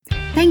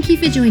Thank you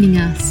for joining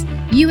us.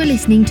 You are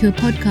listening to a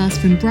podcast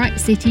from Bright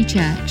City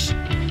Church.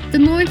 For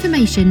more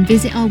information,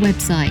 visit our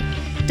website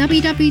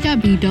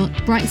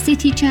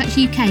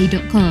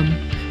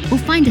www.brightcitychurchuk.com or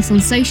find us on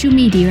social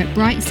media at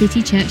Bright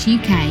City Church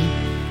UK.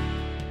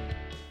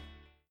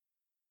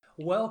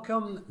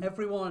 Welcome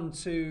everyone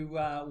to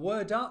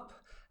Word Up.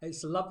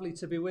 It's lovely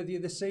to be with you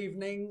this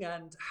evening,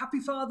 and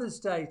happy Father's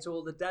Day to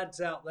all the dads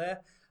out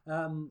there.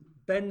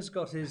 Ben's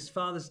got his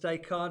Father's Day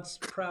cards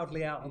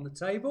proudly out on the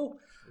table.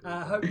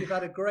 Hope you've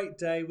had a great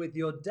day with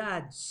your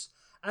dads.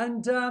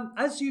 And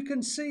as you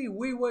can see,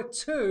 we were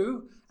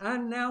 2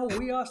 and now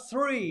we are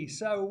 3.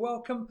 So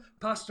welcome,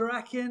 Pastor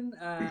Akin,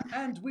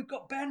 and we've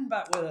got Ben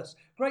back with us.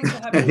 Great to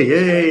have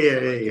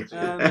you with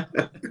us.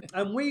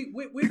 And we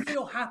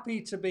feel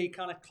happy to be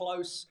kind of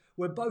close.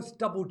 We're both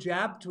double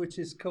jabbed, which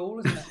is cool,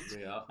 isn't it?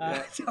 We are.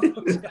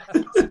 Double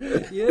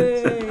jabbed.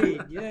 Yay,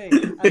 yay.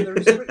 And the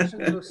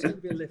restrictions will soon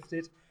be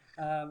lifted.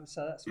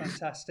 So that's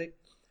fantastic.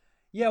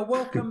 Yeah,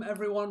 welcome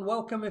everyone.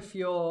 Welcome if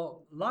you're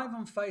live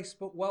on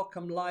Facebook,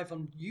 welcome live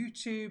on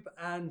YouTube,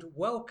 and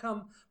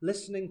welcome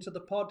listening to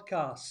the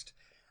podcast.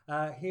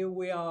 Here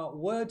we are,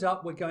 Word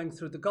Up. We're going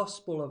through the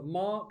Gospel of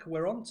Mark.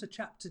 We're on to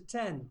chapter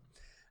 10.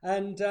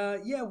 And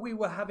we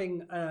were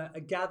having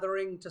a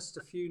gathering just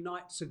a few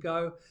nights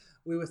ago.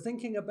 We were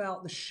thinking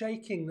about the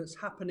shaking that's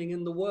happening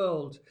in the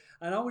world.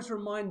 And I was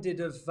reminded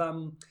of,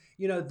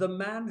 the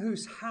man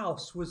whose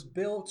house was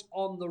built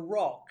on the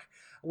rock.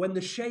 When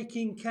the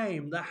shaking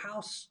came, the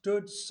house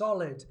stood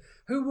solid.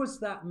 Who was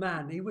that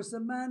man? He was the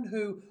man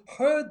who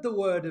heard the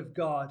word of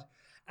God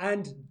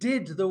and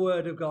did the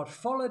word of God,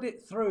 followed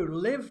it through,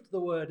 lived the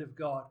word of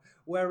God.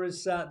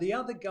 Whereas the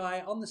other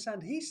guy on the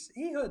sand, he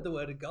heard the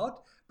word of God,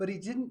 but he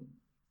didn't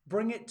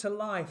bring it to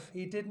life.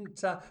 He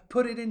didn't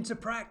put it into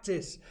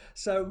practice.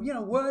 So,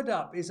 Word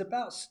Up is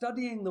about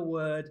studying the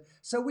word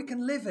so we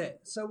can live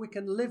it, so we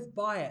can live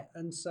by it.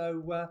 And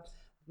so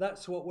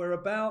that's what we're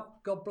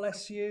about. God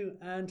bless you.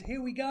 And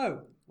here we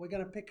go. We're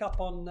going to pick up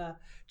on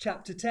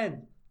chapter 10.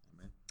 Amen.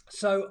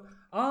 So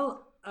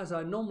I'll, as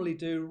I normally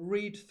do,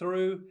 read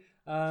through.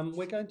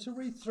 We're going to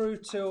read through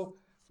till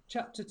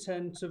chapter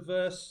 10 to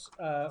verse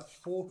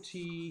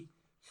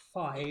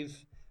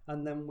 45,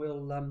 and then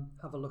we'll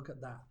have a look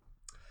at that.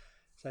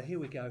 So here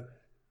we go.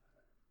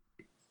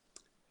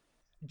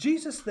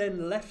 Jesus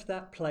then left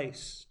that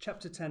place,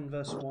 chapter 10,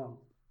 verse 1,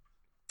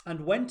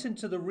 and went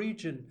into the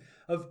region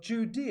of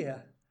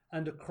Judea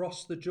and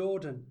across the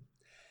Jordan.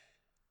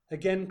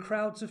 Again,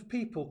 crowds of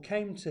people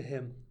came to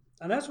him,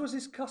 and as was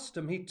his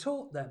custom, he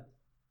taught them.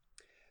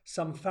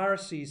 Some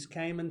Pharisees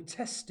came and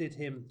tested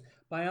him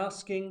by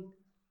asking,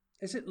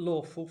 "Is it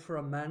lawful for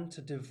a man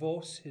to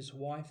divorce his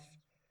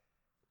wife?"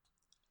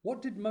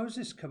 "What did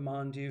Moses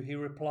command you?" he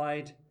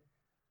replied.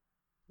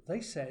 They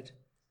said,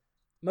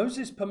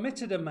 "Moses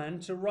permitted a man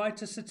to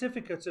write a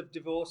certificate of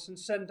divorce and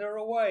send her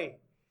away."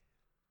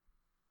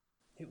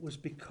 "It was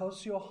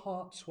because your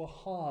hearts were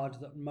hard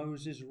that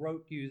Moses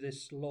wrote you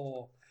this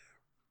law,"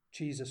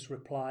 Jesus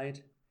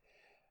replied.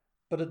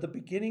 "But at the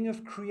beginning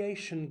of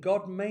creation,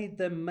 God made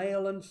them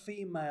male and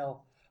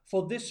female.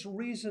 For this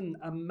reason,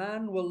 a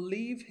man will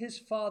leave his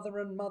father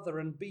and mother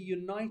and be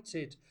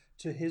united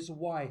to his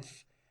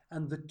wife,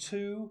 and the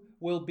two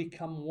will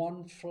become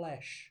one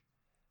flesh.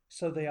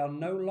 So they are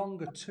no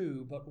longer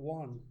 2, but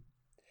 1.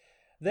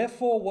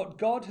 Therefore, what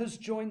God has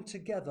joined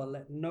together,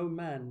 let no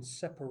man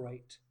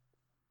separate."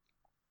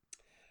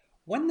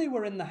 When they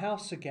were in the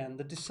house again,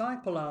 the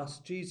disciples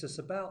asked Jesus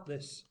about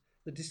this.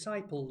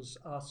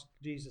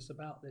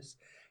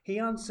 He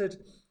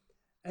answered,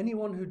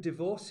 "Anyone who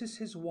divorces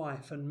his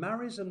wife and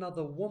marries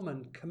another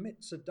woman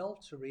commits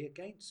adultery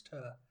against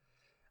her.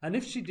 And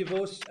if she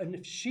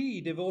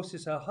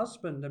divorces her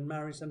husband and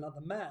marries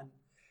another man,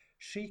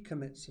 she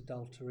commits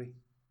adultery."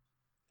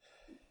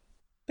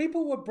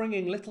 People were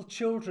bringing little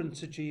children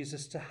to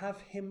Jesus to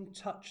have him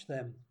touch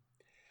them.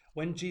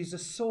 When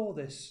Jesus saw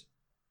this,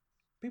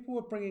 people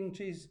were bringing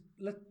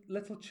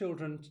little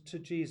children to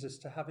Jesus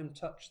to have him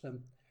touch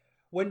them.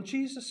 When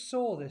Jesus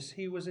saw this,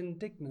 he was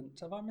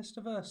indignant. Have I missed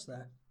a verse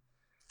there?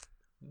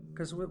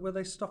 Because were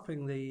they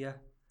stopping the...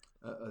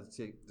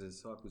 The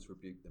disciples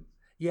rebuked them.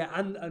 Yeah,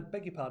 and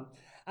beg your pardon.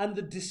 And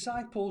the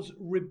disciples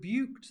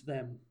rebuked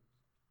them.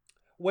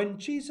 When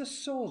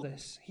Jesus saw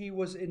this, he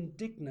was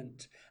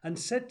indignant and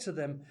said to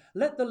them,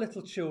 "Let the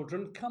little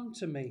children come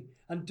to me,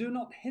 and do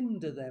not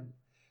hinder them.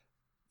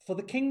 For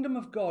the kingdom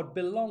of God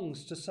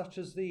belongs to such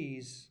as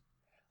these.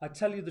 I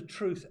tell you the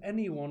truth,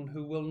 anyone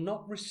who will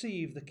not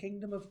receive the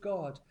kingdom of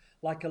God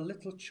like a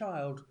little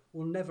child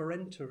will never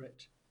enter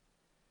it."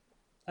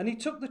 And he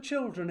took the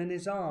children in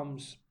his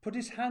arms, put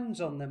his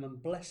hands on them,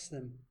 and blessed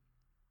them.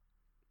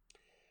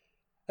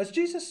 As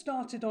Jesus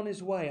started on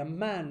his way, a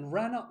man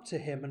ran up to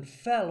him and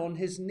fell on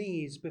his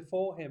knees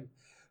before him.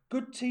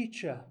 "Good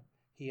teacher,"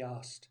 he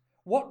asked,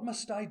 "what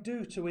must I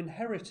do to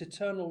inherit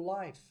eternal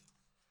life?"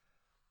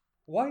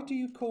 "Why do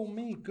you call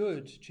me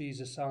good?"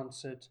 Jesus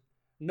answered.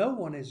 "No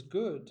one is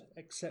good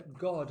except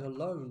God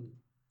alone.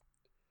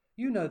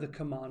 You know the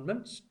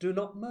commandments. Do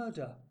not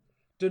murder.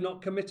 Do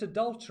not commit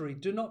adultery.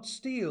 Do not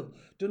steal.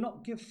 Do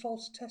not give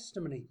false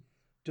testimony.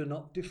 Do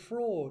not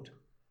defraud.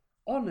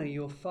 Honor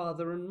your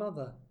father and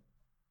mother."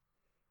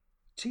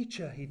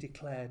 "Teacher," he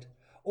declared,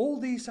 "all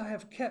these I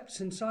have kept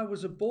since I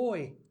was a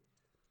boy."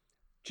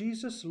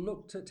 Jesus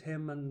looked at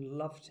him and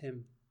loved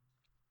him.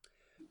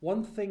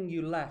 "One thing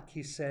you lack,"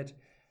 he said.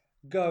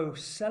 "Go,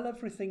 sell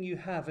everything you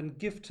have and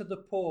give to the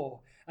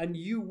poor, and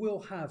you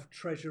will have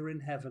treasure in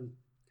heaven.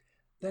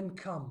 Then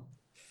come,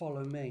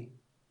 follow me."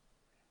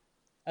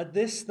 At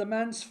this, the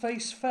man's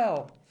face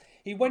fell.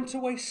 He went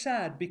away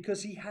sad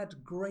because he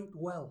had great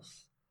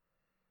wealth.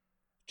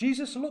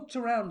 Jesus looked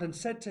around and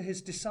said to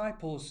his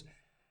disciples,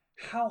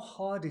 "How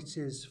hard it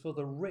is for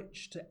the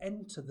rich to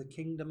enter the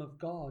kingdom of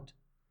God."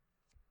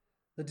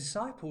 The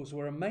disciples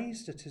were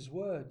amazed at his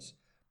words,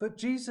 but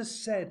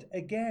Jesus said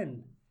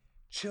again,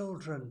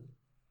 "Children,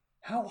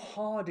 how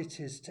hard it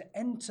is to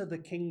enter the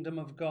kingdom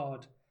of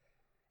God.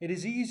 It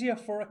is easier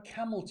for a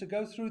camel to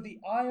go through the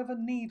eye of a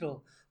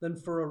needle than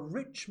for a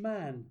rich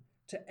man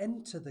to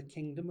enter the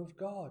kingdom of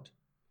God."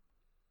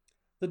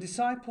 The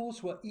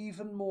disciples were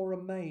even more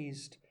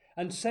amazed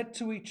and said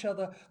to each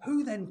other,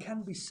 "Who then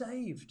can be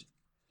saved?"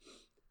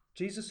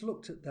 Jesus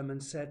looked at them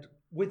and said,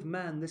 "With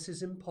man this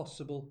is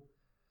impossible,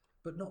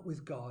 but not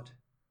with God.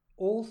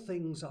 All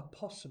things are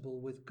possible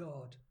with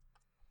God."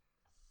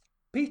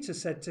 Peter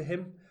said to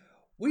him,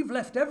 "We've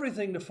left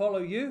everything to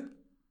follow you."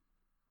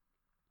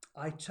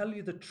 "I tell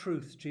you the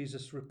truth,"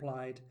 Jesus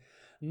replied.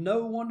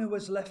 "No one who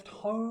has left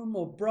home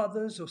or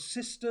brothers or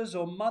sisters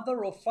or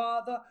mother or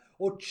father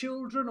or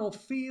children or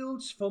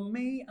fields for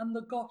me and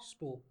the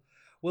gospel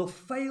will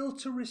fail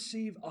to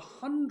receive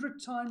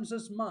 100 times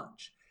as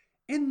much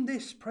in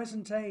this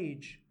present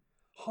age,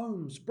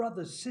 homes,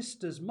 brothers,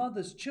 sisters,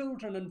 mothers,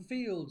 children and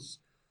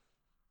fields,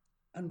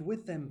 and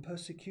with them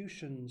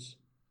persecutions,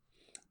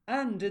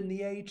 and in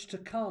the age to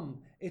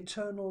come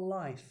eternal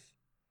life.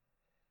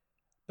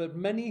 But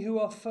many who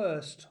are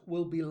first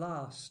will be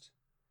last,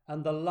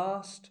 and the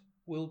last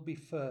will be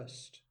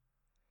first."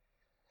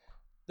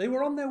 They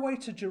were on their way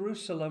to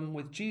Jerusalem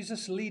with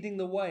Jesus leading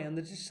the way, and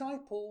the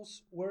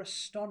disciples were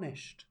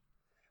astonished,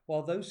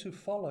 while those who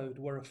followed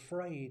were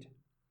afraid.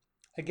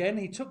 Again,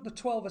 he took the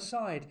 12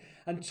 aside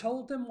and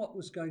told them what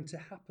was going to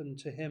happen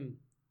to him.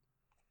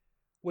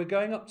 "We're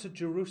going up to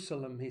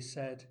Jerusalem," he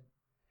said,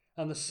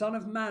 "and the Son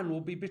of Man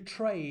will be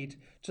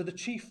betrayed to the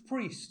chief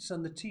priests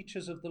and the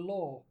teachers of the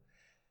law.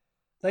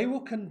 They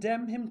will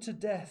condemn him to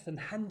death and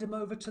hand him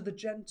over to the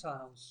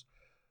Gentiles,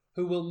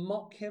 who will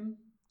mock him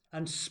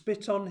and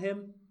spit on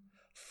him,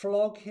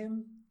 flog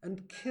him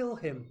and kill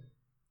him.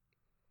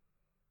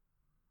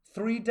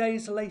 3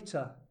 days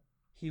later,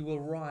 he will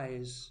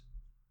rise."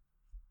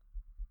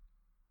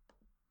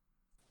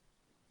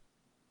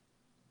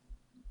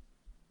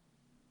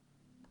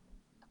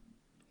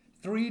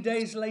 "3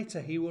 days later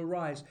he will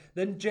rise."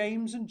 Then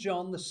James and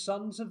John, the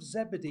sons of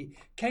Zebedee,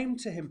 came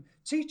to him.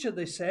 "Teacher,"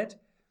 they said,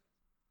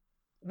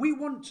 "we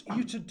want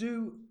you to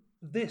do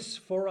this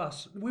for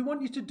us. We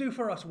want you to do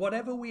for us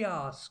whatever we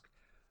ask."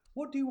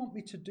 "What do you want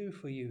me to do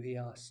for you?" he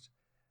asked.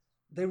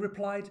 They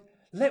replied,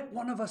 "Let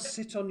one of us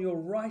sit on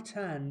your right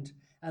hand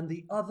and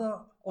the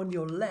other on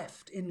your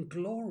left in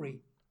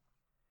glory."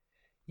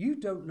 "You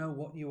don't know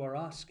what you are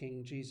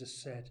asking," Jesus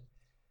said.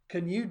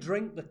 "Can you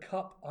drink the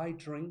cup I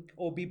drink,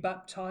 or be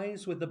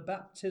baptized with the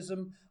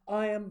baptism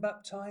I am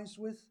baptized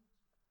with?"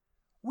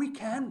 "We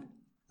can,"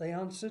 they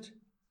answered.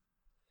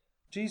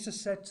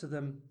 Jesus said to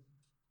them,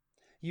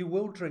 "You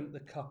will drink the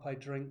cup I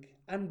drink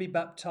and be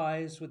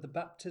baptized with the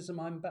baptism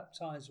I'm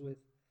baptized with.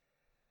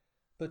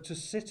 But to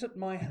sit at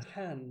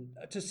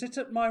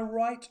my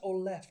right or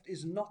left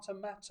is not a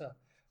matter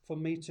for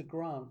me to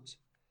grant.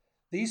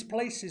 These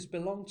places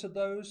belong to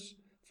those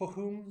for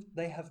whom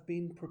they have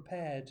been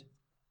prepared."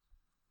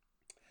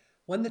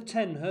 When the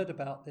 10 heard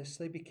about this,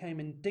 they became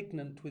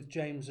indignant with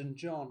James and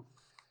John.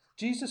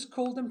 Jesus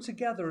called them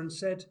together and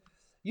said,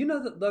 "You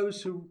know that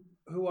those who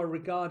are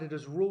regarded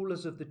as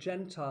rulers of the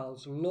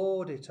Gentiles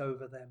lord it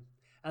over them,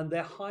 and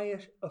their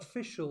high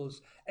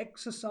officials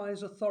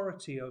exercise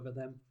authority over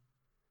them.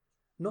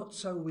 Not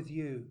so with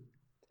you.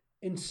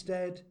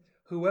 Instead,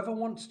 whoever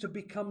wants to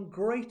become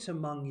great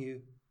among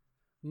you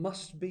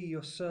must be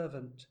your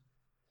servant,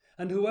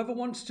 and whoever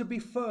wants to be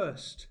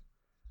first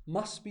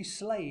must be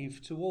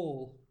slave to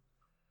all.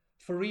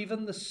 For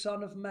even the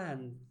Son of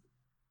Man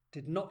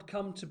did not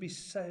come to be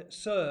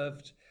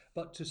served,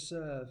 but to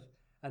serve,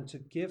 and to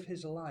give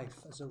his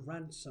life as a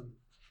ransom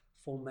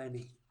for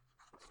many."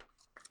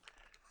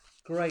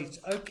 Great.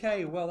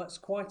 Okay, well, that's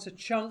quite a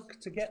chunk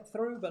to get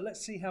through, but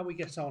let's see how we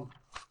get on.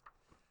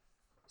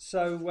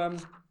 So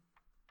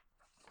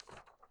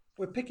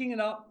we're picking it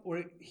up.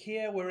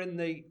 We're in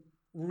the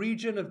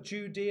region of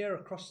Judea,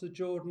 across the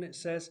Jordan, it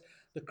says.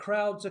 The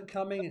crowds are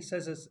coming. It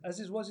says,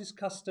 as was his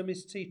custom,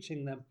 he's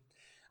teaching them.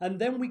 And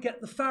then we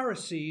get the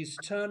Pharisees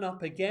turn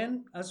up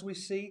again, as we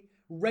see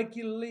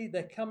regularly.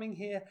 They're coming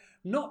here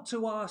not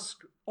to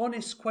ask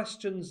honest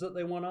questions that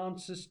they want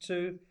answers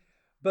to,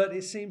 but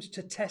it seems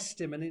to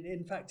test him. And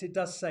in fact, it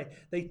does say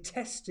they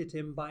tested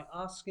him by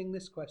asking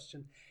this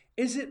question: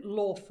 Is it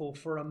lawful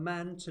for a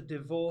man to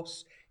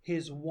divorce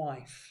his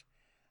wife?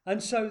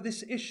 And so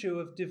this issue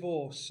of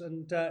divorce,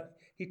 and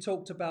he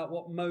talked about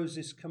what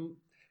Moses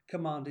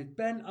commanded.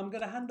 Ben, I'm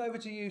going to hand over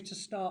to you to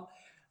start,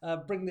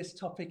 bring this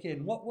topic in.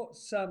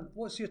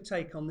 What's your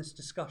take on this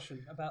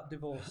discussion about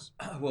divorce?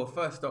 Well,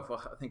 first off,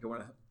 I think I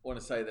want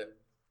to say that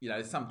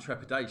there's some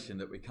trepidation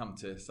that we come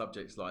to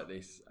subjects like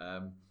this.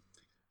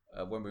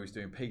 When we was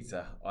doing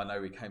Peter, I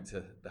know we came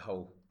to the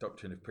whole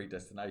doctrine of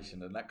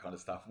predestination and that kind of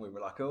stuff, and we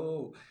were like,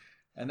 oh,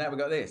 and now we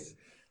got this.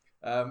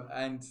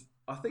 And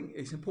I think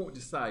it's important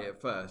to say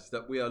at first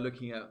that we are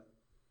looking at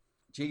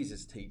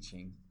Jesus'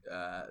 teaching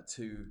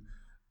to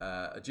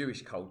a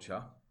Jewish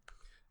culture,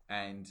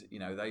 and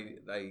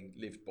they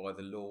lived by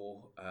the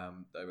law.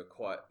 They were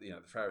quite, the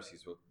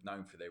Pharisees were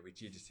known for their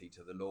rigidity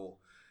to the law,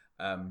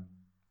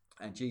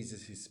 and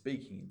Jesus is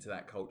speaking into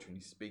that culture, and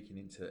he's speaking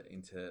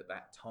into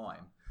that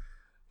time.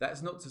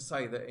 That's not to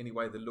say that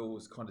anyway the law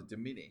is kind of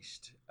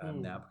diminished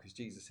now, because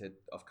Jesus said,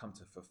 "I've come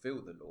to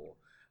fulfill the law."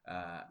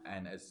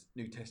 And as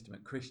New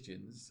Testament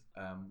Christians,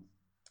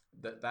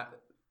 that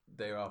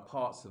there are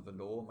parts of the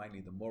law,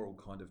 mainly the moral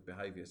kind of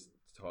behaviour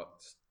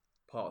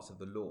parts of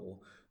the law,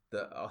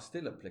 that are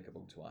still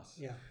applicable to us.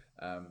 Yeah.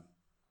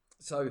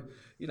 So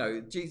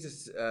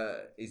Jesus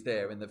is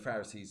there, and the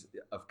Pharisees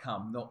have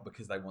come not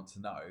because they want to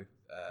know.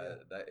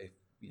 That if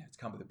to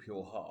come with a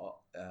pure heart,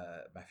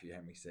 Matthew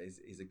Henry says,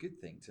 is a good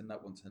thing to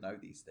want to know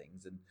these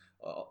things, and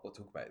we'll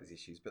talk about these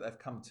issues. But they've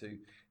come to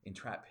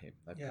entrap him.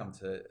 They've come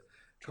to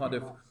kind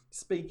of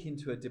speak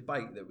into a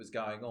debate that was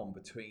going on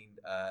between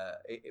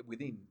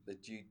within the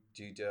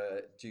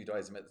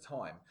Judaism at the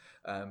time.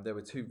 There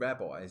were two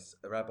rabbis,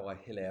 Rabbi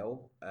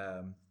Hillel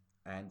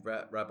and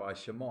Rabbi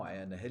Shammai,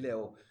 and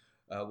Hillel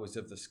was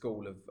of the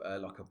school of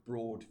like a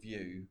broad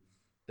view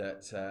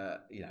that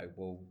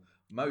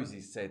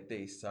Moses said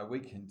this, so we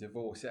can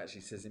divorce. It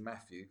actually says in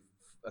Matthew,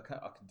 I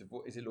can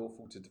divorce. Is it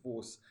lawful to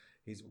divorce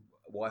his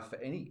wife for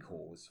any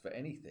cause, for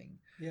anything?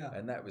 Yeah.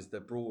 And that was the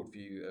broad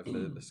view of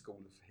the school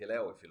of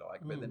Hillel, if you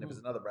like. But then there was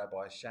another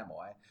Rabbi,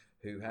 Shammai,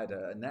 who had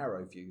a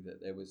narrow view that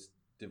there was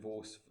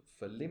divorce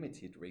for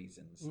limited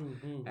reasons.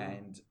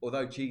 And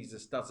although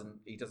Jesus doesn't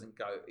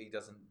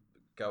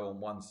go on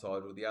one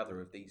side or the other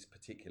of these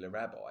particular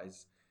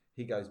rabbis,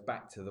 he goes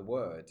back to the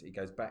word. He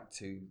goes back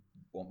to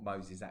what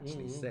Moses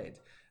actually said.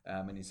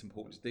 And it's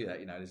important to do that.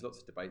 There's lots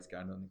of debates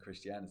going on in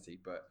Christianity,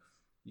 but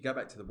you go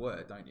back to the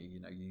word, don't you?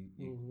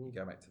 You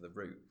go back to the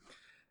root.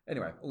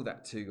 Anyway, all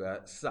that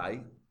to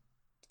say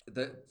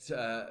that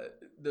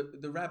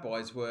the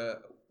rabbis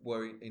were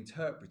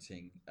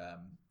interpreting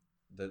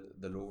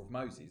the law of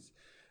Moses.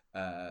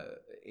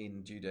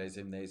 In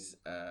Judaism, there's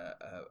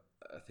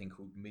a thing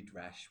called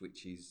midrash,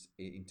 which is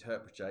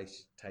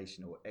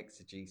interpretation or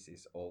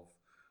exegesis of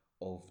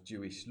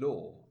Jewish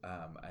law,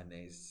 and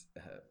there's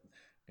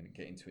I'm going to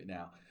get into it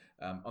now.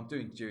 I'm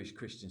doing Jewish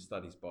Christian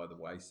studies, by the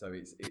way, so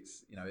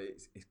it's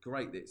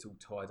great that it's all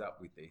tied up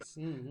with this.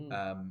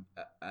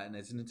 And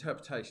there's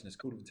a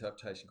school of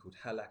interpretation called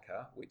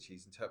halakha, which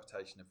is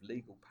interpretation of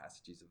legal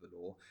passages of the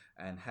law,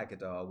 and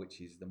haggadah,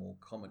 which is the more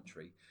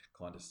commentary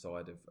kind of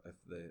side of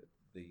the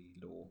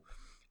law.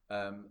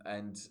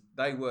 And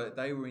they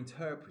were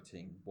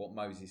interpreting what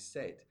Moses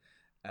said.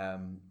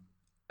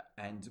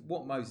 And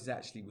what Moses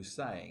actually was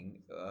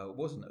saying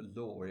wasn't a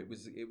law. It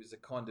was a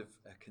kind of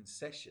a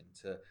concession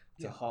to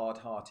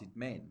hard-hearted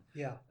men.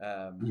 Yeah.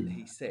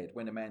 He said,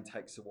 when a man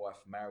takes a wife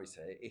and marries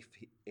her,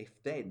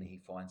 if then he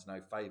finds no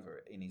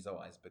favour in his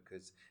eyes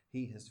because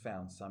he has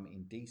found some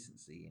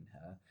indecency in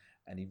her,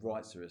 and he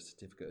writes her a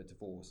certificate of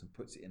divorce and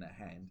puts it in her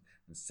hand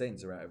and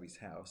sends her out of his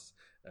house,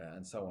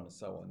 and so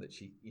on, that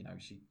she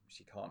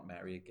can't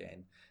marry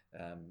again.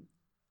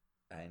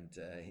 And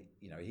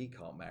he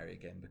can't marry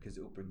again because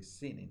it will bring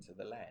sin into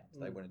the land.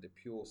 They wanted a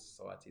pure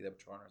society. They were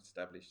trying to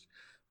establish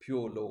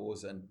pure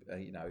laws, and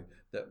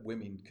that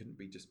women couldn't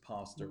be just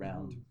passed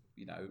around,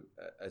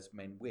 as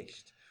men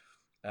wished.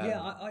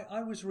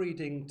 I was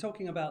reading,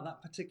 talking about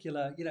that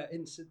particular,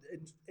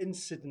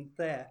 incident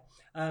there,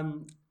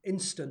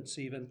 instance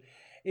even.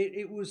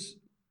 It was,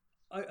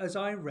 as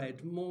I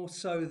read, more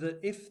so that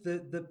if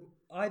the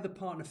either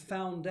partner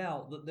found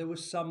out that there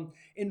was some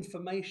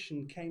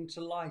information came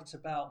to light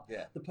about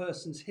the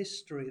person's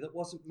history that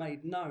wasn't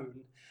made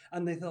known,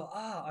 and they thought,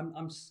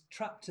 I'm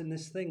trapped in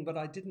this thing, but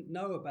I didn't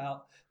know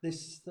about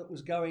this that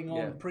was going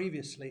on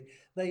previously.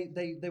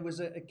 There was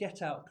a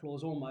get out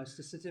clause, almost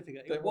a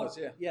certificate. It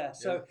wasn't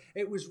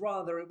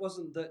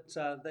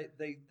that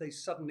they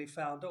suddenly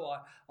found,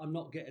 I'm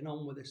not getting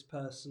on with this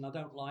person, I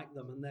don't like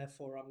them, and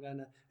therefore I'm going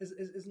to.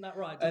 Isn't that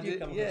right? Did you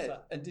come across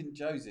that? And didn't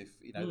Joseph,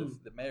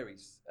 the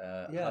Mary's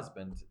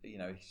husband,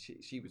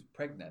 she was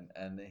pregnant,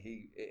 and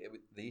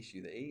the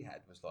issue that he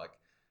had was like,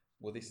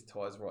 well, this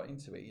ties right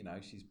into it.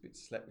 She's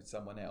slept with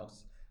someone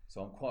else,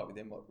 so I'm quite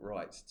within what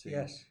rights to.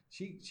 Yes.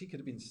 She could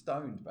have been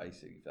stoned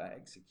basically for that,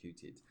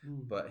 executed,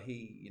 but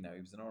he he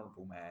was an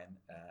honourable man,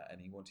 and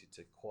he wanted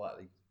to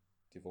quietly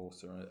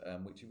divorce her,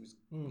 which he was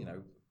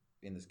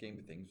in the scheme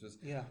of things was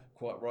Yeah.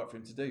 quite right for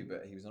him to do.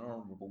 But he was an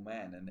honourable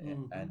man,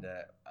 and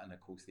of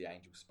course the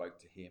angel spoke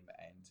to him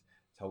and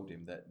told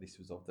him that this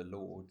was of the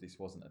Lord. This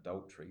wasn't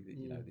adultery.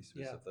 That this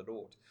was of the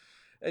Lord.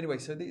 Anyway,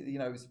 so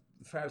it was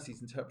the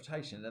Pharisees'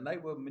 interpretation, and they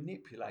were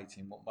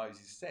manipulating what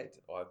Moses said.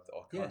 I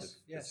kind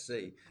of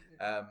see,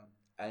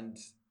 and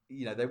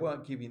they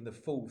weren't giving the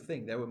full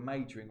thing. They were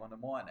majoring on a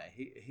minor.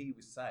 He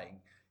was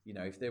saying,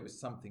 if there was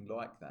something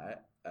like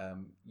that,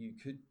 you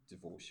could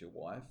divorce your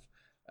wife,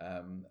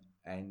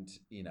 and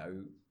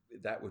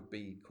that would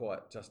be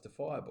quite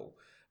justifiable.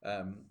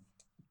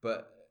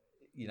 But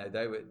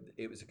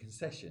it was a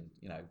concession,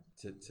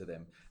 to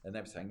them, and they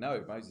were saying,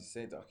 no, Moses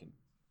said I can,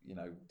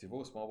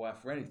 divorce my wife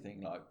for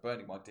anything, like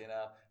burning my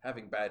dinner,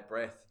 having bad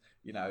breath,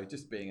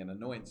 just being an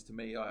annoyance to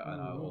me,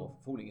 or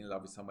falling in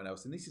love with someone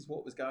else. And this is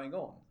what was going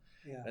on.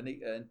 Yeah.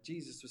 And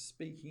Jesus was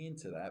speaking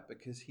into that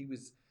because he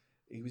was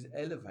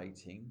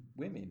elevating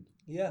women.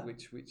 Yeah.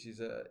 Which is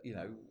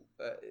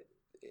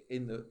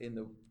in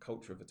the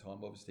culture of the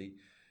time, obviously,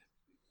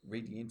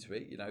 reading into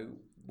it,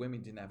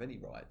 women didn't have any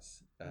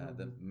rights.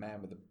 The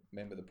men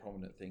were the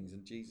prominent things,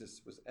 and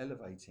Jesus was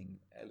elevating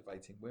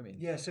women.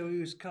 Yeah, so he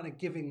was kind of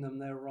giving them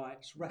their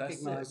rights,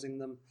 recognizing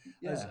them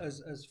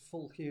as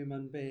full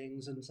human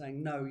beings, and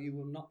saying, no, you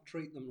will not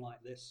treat them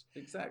like this.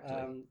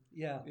 Exactly.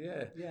 Yeah.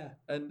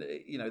 And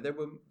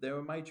they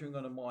were majoring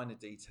on a minor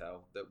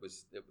detail that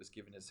was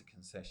given as a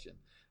concession.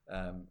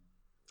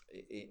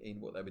 In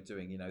what they were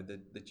doing,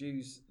 the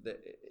Jews,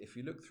 if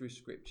you look through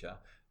Scripture,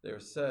 there are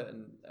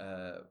certain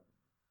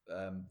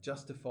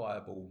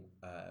justifiable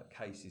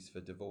cases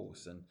for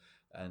divorce,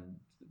 and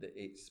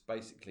it's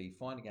basically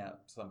finding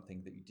out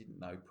something that you didn't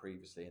know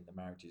previously, and the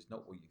marriage is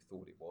not what you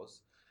thought it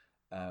was.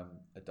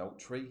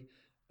 Adultery,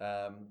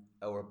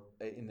 or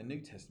in the New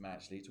Testament,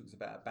 actually, it talks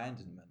about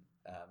abandonment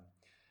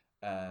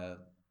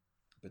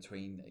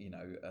between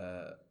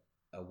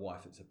a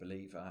wife that's a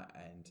believer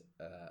and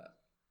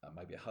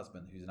maybe a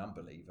husband who's an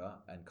unbeliever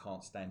and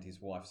can't stand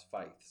his wife's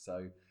faith.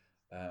 So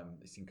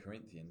it's in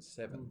Corinthians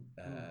 7,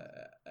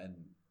 and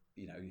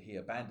he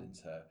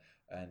abandons her,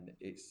 and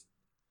it's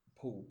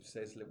Paul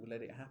says, "We'll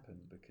let it happen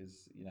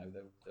because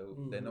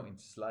they're not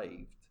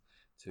enslaved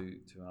to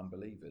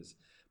unbelievers."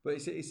 But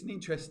it's an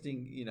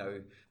interesting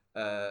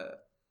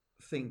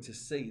thing to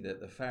see that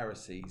the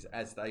Pharisees,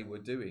 as they were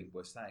doing,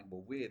 were saying,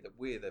 "Well, we're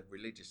the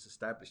religious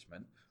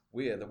establishment.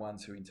 We are the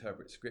ones who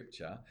interpret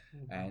Scripture,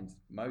 and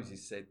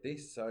Moses said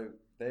this, so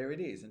there it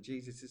is." And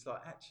Jesus is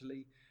like,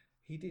 actually,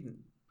 he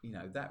didn't.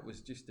 That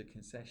was just a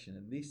concession,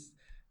 and this.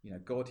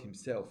 God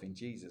himself in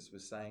Jesus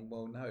was saying,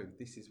 well, no,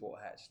 this is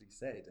what I actually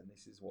said, and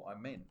this is what I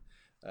meant.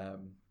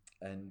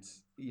 And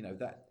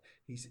that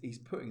he's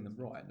putting them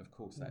right. And of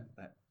course,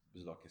 that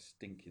was like a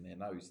stink in their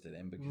nose to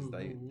them, because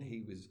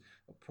he was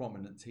a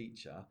prominent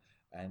teacher,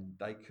 and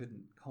they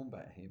couldn't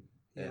combat him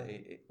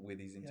with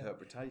his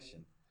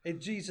interpretation.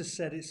 Jesus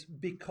said, it's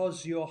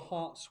because your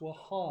hearts were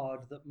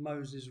hard that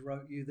Moses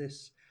wrote you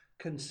this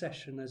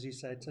concession, as you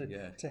said,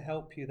 to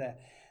help you there.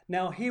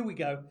 Now, here we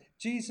go.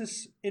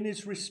 Jesus, in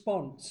his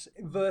response,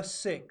 verse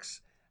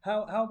 6,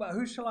 how about,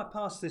 who shall I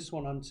pass this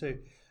one on to?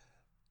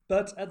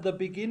 But at the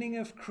beginning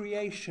of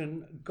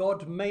creation,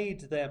 God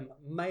made them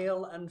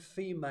male and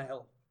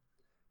female.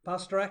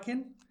 Pastor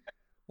Akin,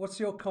 what's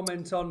your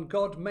comment on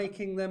God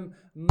making them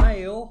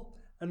male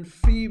and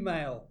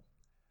female?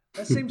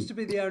 That seems to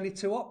be the only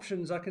two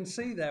options I can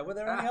see there. Were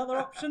there any other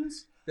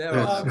options? There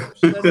are.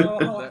 There's no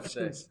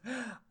options.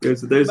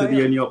 Those are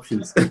the only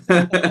options.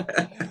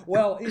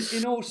 Well,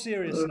 in all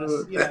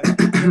seriousness,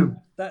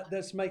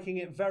 that's making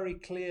it very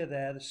clear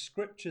there. The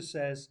Scripture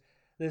says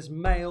there's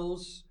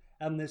males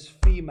and there's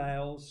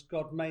females.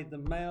 God made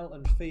them male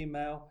and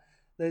female.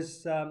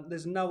 There's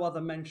no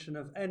other mention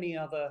of any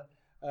other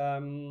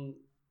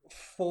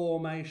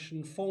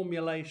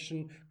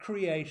formulation,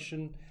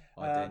 creation,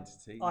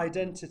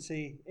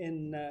 identity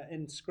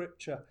in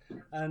Scripture.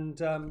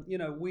 And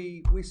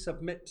we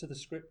submit to the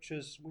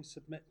Scriptures. We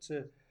submit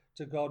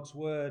to God's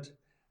word.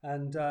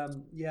 And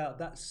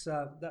that's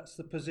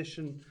the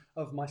position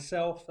of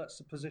myself. That's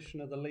the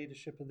position of the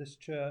leadership of this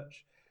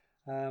church.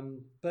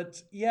 And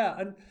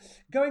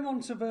going on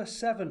to verse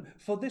 7,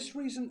 for this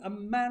reason a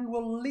man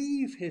will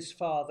leave his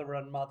father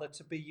and mother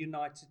to be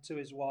united to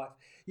his wife.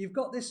 You've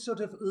got this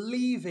sort of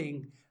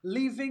leaving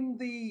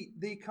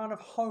the kind of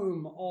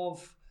home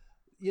of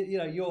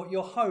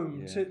your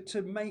home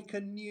to make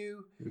a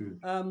new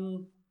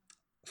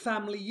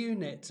family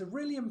unit.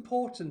 Really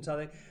important, I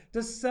think.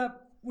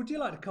 Would you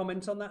like to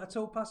comment on that at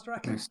all, Pastor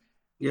Akin?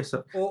 Yes,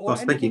 sir. Or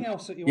anything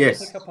else that you want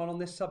to pick up on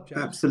this subject?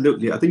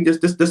 Absolutely. I think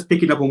just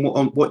picking up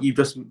on what you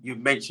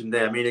mentioned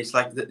there. I mean, it's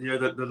like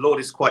the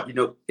Lord is quite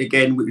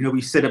again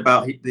we said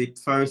about the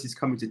Pharisees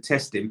coming to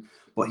test him,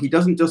 but he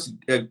doesn't just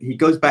he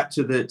goes back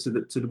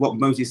to what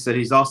Moses said.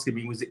 He's asking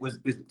me,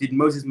 did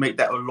Moses make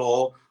that a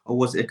law, or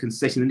was it a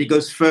concession? And he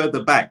goes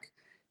further back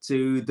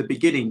to the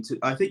beginning, to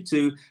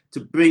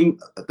bring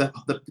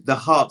the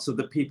hearts of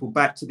the people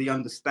back to the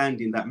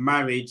understanding that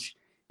marriage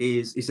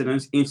is an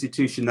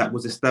institution that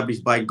was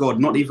established by God,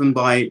 not even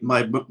by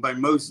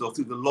Moses or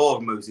through the law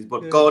of Moses,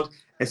 but God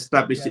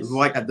established it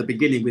right at the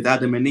beginning with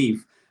Adam and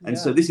Eve. And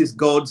so this is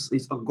God's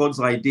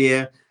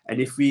idea. And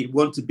if we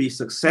want to be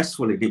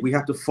successful in it, we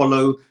have to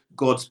follow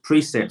God's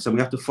precepts and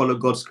we have to follow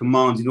God's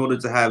commands in order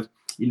to have,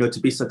 to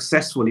be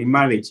successful in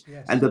marriage.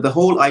 And the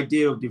whole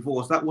idea of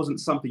divorce, that wasn't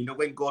something,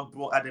 when God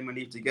brought Adam and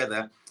Eve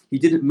together, he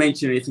didn't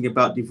mention anything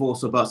about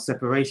divorce or about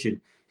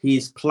separation.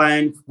 His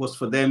plan was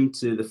for them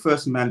to, the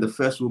first man, the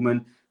first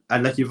woman,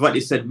 and like you've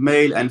rightly said,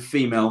 male and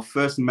female,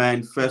 first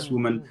man, first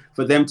woman,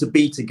 for them to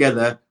be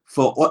together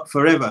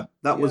forever.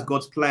 That was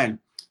God's plan.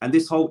 And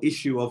this whole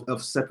issue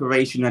of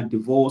separation and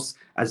divorce,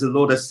 as the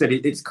Lord has said,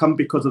 it's come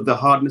because of the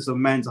hardness of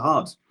man's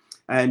heart.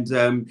 And,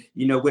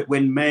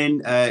 when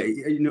men,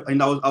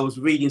 and I was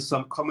reading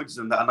some comments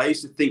on that, and I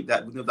used to think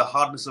that the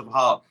hardness of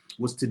heart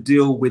was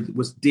dealing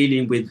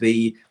with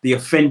the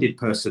offended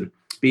person,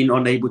 being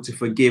unable to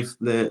forgive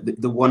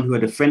the one who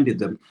had offended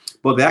them.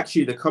 But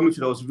the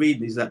commentary I was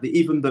reading is that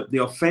even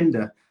the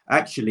offender,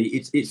 actually,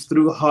 it's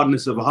through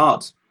hardness of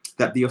heart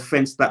that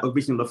that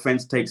original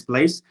offense takes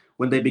place.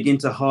 When they begin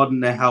to harden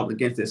their heart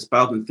against their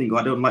spouse and think,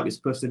 I don't like this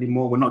person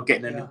anymore, we're not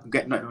getting it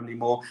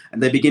anymore,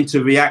 and they begin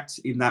to react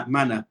in that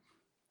manner.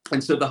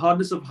 And so the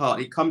hardness of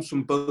heart, it comes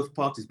from both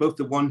parties, both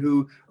the one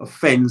who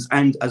offends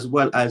and as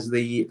well as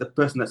the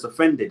person that's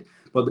offended.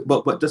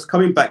 But just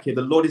coming back here,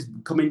 the Lord is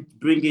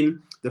bringing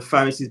the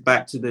Pharisees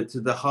back to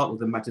the heart of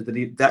the matter,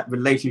 that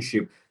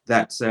relationship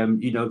that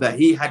that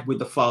he had with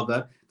the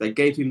Father, that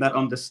gave him that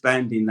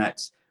understanding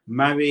that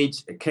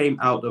marriage came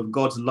out of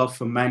God's love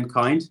for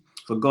mankind,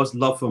 for God's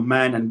love for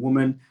man and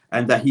woman,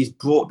 and that he's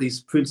brought these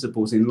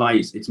principles in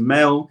life. It's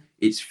male,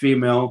 it's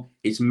female,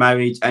 it's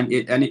marriage,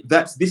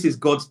 this is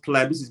God's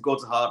plan, this is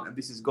God's heart, and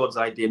this is God's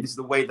idea. This is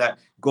the way that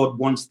God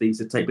wants things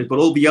to take place. But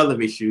all the other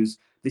issues,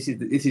 this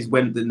is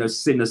when the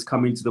sinners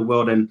come into the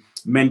world and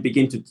men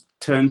begin to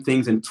turn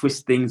things and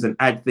twist things and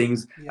add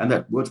things, and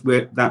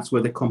that's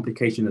where the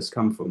complication has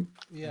come from.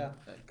 Yeah,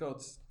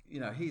 God's,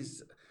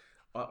 he's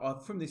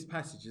from this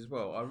passage as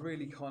well. I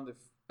really kind of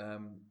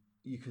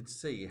you could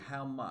see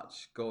how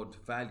much God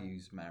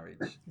values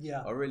marriage.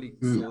 Yeah, I really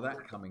saw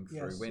that coming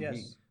through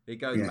when he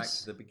goes back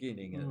to the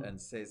beginning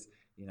and says,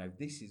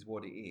 this is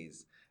what it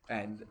is.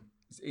 And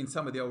in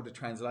some of the older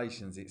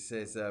translations, it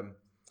says,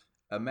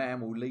 a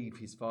man will leave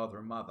his father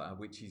and mother,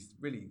 which is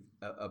really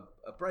a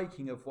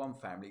breaking of one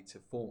family to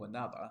form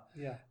another,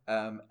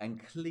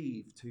 and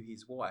cleave to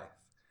his wife.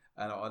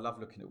 And I love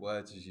looking at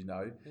words, as you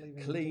know,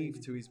 cleave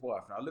to his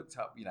wife. And I looked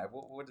up,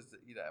 what does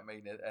it,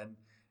 mean? And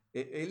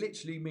it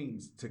literally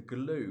means to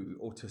glue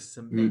or to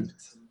cement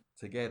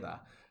together.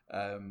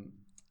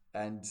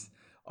 And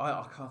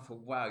I kind of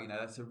thought, wow,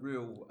 that's a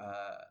real.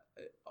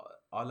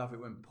 I love it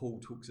when Paul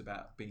talks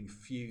about being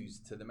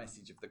fused to the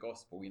message of the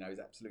gospel. He's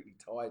absolutely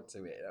tied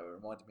to it. It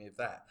reminded me of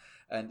that.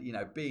 And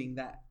being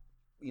that,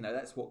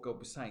 that's what God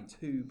was saying,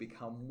 to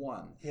become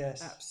one.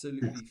 Yes,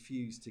 absolutely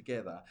fused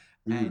together.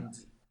 And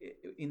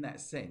in that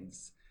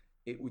sense,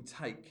 it would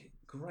take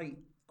great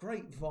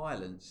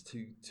violence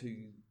to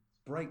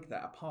break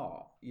that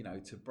apart,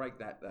 to break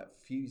that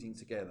fusing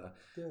together.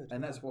 Good,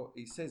 and that's what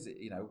he says.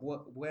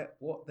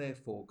 What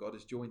therefore God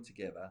has joined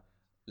together,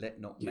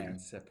 let not man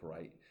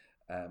separate.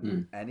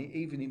 And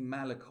even in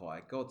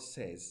Malachi, God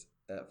says,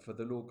 for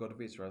the Lord God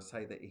of Israel,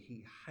 say that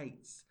he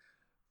hates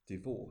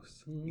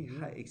divorce.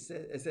 He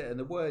says, and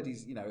the word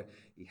is,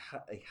 he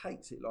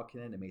hates it like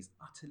an enemy. It's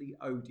utterly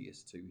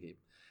odious to him.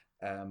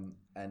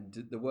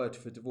 And the word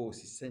for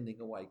divorce is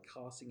sending away,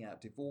 casting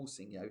out,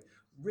 divorcing,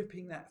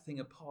 ripping that thing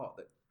apart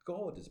that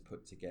God has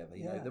put together,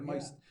 the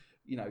most,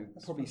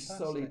 that's probably fantastic.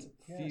 Solid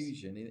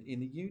fusion in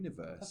the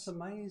universe. That's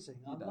amazing.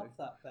 I love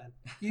that, Ben.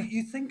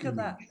 You think of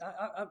that.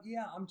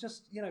 I'm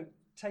just,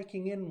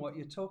 taking in what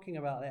you're talking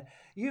about there.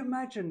 You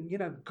imagine,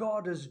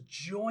 God has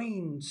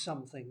joined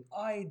something.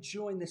 I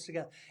join this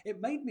together.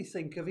 It made me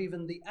think of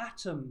even the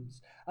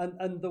atoms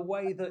and the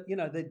way that,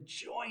 they're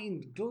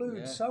joined,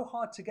 glued so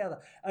hard together.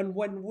 And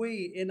when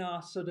we, in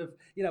our sort of,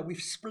 we've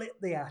split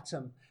the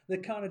atom, the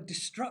kind of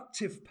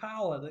destructive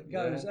power that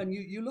goes, and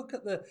you look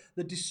at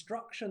the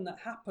destruction that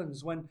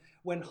happens when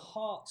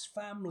hearts,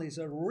 families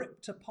are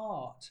ripped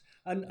apart,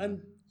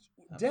 and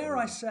dare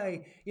I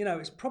say,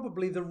 it's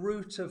probably the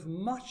root of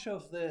much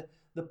of the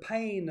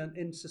pain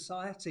in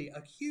society.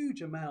 A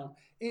huge amount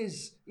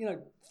is,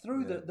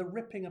 through the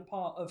ripping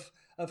apart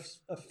of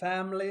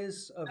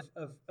families,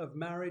 of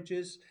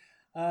marriages.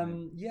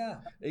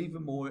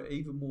 Even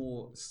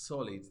more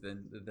solid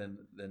than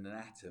an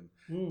atom.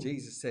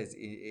 Jesus says,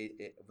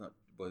 the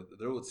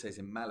Lord says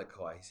in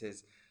Malachi, he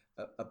says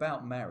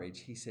about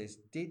marriage, he says,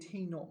 did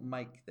he not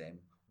make them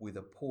with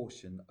a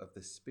portion of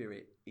the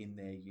Spirit in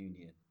their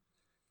union?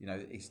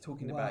 He's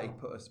talking about he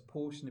put a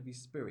portion of his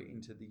Spirit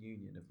into the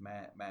union of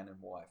man and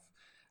wife,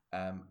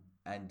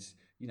 and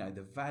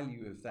the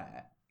value of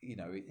that.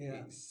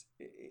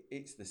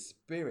 It's the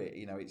Spirit.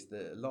 It's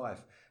the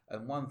life.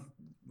 And one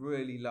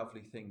really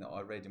lovely thing that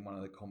I read in one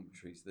of the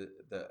commentaries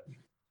that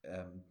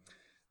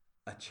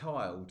a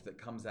child that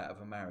comes out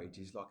of a marriage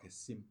is like a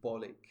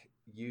symbolic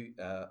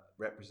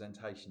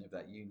representation of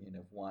that union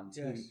of one,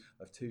 two, Yes.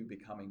 of two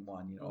becoming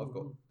one. You know,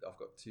 I've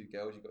got two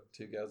girls. You've got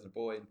two girls and a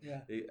boy. And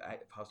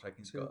Pastor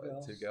Aiken's got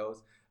two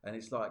girls, and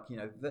it's like, you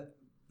know,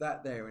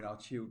 that there in our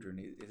children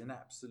is an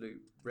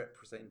absolute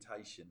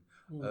representation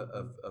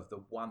of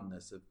the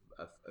oneness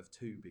of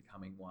two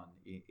becoming one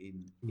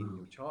in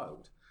your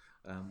child.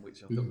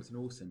 Which I thought was an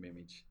awesome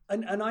image.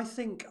 And I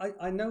think,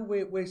 I know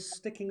we're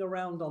sticking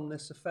around on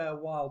this a fair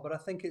while, but I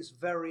think it's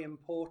very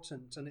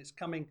important, and it's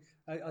coming.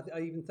 I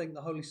even think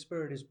the Holy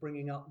Spirit is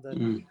bringing up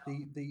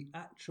the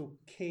actual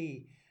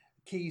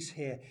keys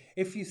here.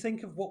 If you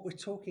think of what we're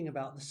talking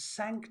about, the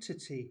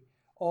sanctity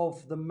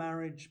of the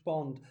marriage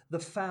bond, the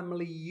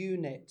family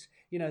unit,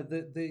 you know,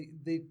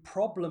 the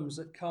problems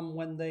that come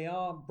when they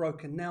are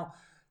broken. Now,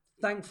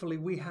 thankfully,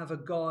 we have a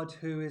God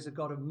who is a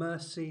God of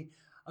mercy,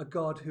 a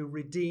God who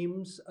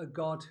redeems, a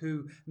God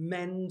who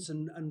mends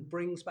and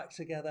brings back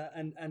together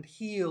and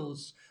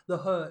heals the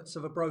hurts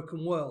of a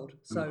broken world.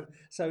 So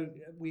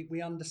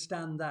we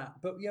understand that.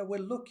 But yeah, we're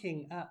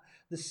looking at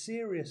the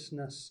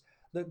seriousness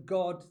that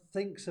God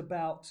thinks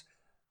about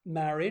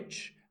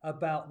marriage,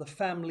 about the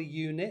family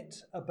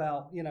unit,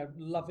 about, you know,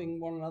 loving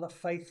one another,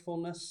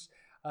 faithfulness,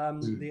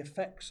 the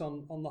effects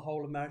on the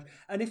whole of marriage.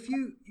 And if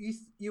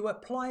you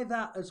apply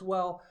that as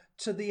well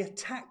to the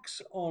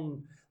attacks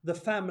on the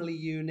family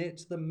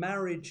unit, the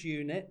marriage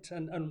unit,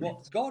 and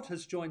what God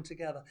has joined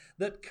together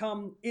that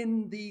come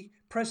in the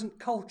present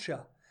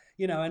culture,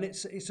 you know, and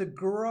it's a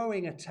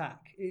growing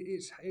attack.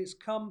 It's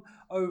come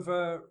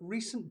over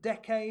recent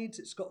decades.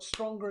 It's got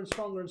stronger and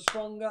stronger and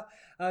stronger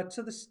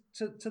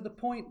to the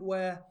point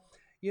where,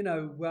 you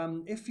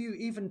know, if you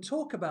even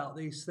talk about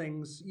these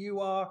things, you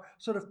are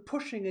sort of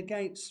pushing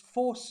against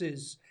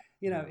forces,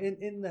 you know,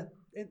 in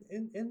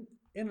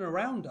and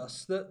around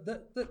us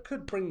that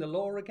could bring the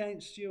law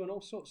against you and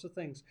all sorts of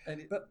things.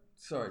 Please.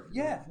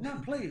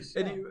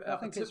 I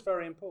think it's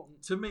very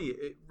important. To me,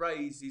 it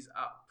raises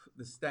up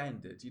the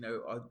standard. You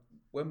know,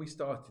 when we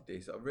started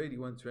this, I really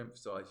want to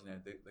emphasise, you know,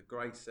 the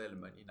grace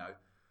element. You know,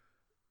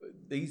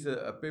 these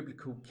are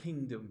biblical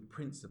kingdom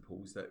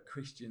principles that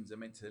Christians are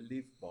meant to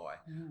live by.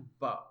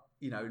 But,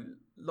 you know,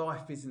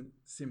 life isn't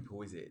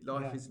simple, is it?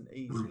 Life isn't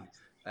easy.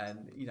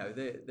 And, you know,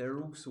 there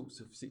are all sorts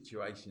of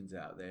situations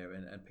out there,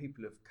 and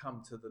people have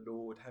come to the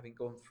Lord having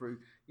gone through,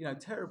 you know,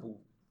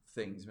 terrible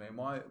things. I mean,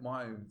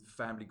 my own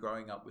family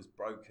growing up was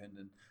broken,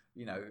 and,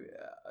 you know,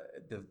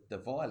 the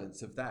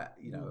violence of that,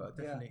 you know, I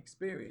definitely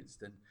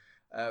experienced.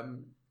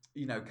 And,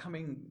 you know,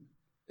 coming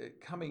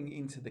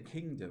into the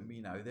kingdom,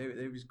 you know,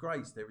 there is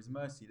grace, there is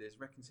mercy, there's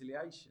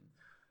reconciliation.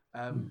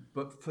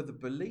 But for the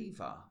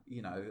believer,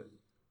 you know,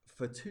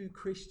 for two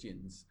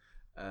Christians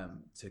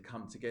to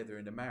come together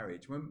in a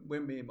marriage.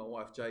 When me and my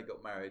wife Jay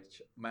got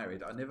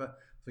married, I never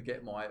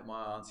forget my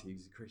auntie,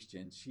 who's a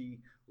Christian. She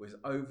was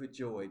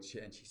overjoyed,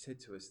 and she said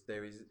to us,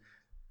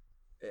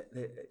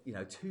 you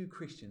know, two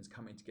Christians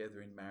coming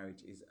together in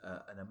marriage is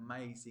an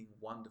amazing,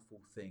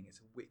 wonderful thing. It's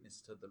a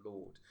witness to the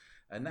Lord.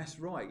 And that's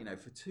right, you know,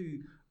 for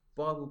two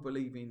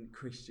Bible-believing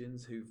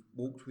Christians who've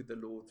walked with the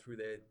Lord through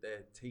their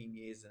teen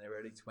years and their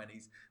early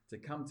 20s to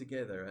come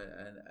together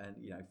and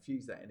you know,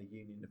 fuse that in a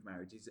union of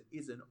marriage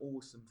is an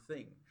awesome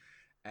thing.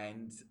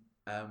 And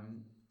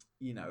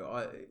you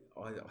know,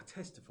 I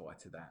testify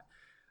to that.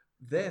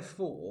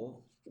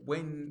 Therefore,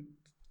 when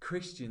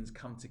Christians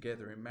come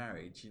together in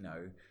marriage, you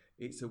know,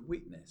 it's a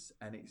witness,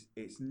 and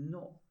it's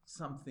not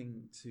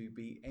something to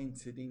be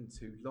entered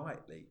into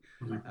lightly,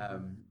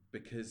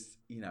 because,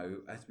 you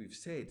know, as we've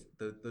said,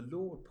 the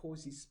Lord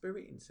pours His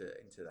Spirit into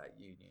that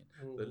union.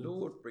 The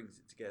Lord brings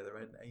it together,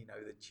 and, you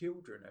know, the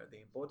children are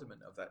the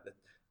embodiment of that,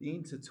 the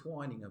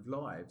intertwining of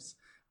lives,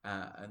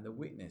 and the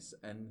witness.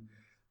 And,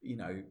 you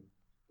know,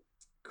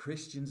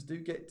 Christians do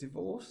get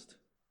divorced,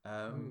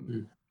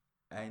 and,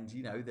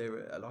 you know,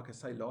 like I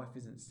say, life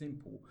isn't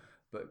simple.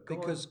 But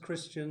because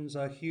Christians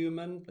are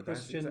human,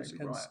 Christians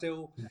can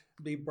still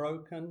be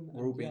broken.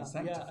 We're all being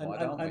sanctified,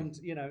 aren't we? And,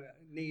 you know,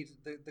 need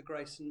the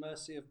grace and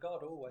mercy of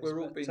God always. We're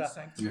all being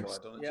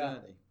sanctified on a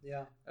journey.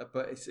 Yeah.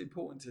 But it's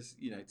important to,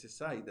 you know, to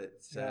say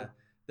that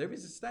there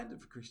is a standard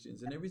for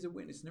Christians, and there is a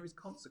witness, and there is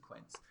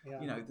consequence.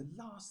 You know, the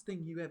last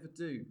thing you ever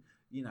do,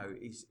 you know,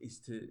 is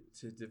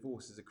to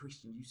divorce as a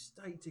Christian. You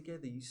stay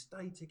together.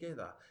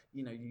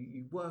 You know,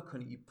 you work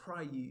on it. You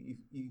pray.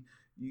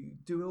 You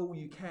do all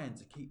you can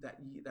to keep that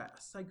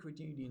sacred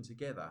union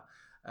together.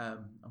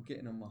 I'm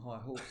getting on my high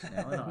horse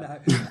now, aren't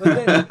I? No,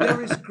 but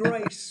there is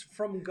grace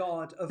from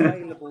God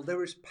available.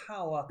 There is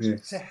power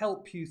to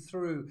help you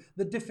through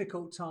the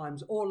difficult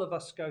times. All of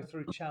us go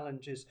through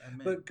challenges.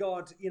 Amen. But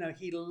God, you know,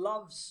 He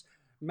loves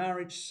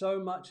marriage so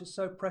much, is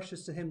so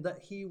precious to Him,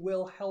 that He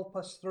will help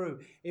us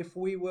through if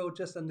we will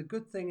just. And the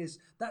good thing is,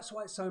 that's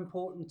why it's so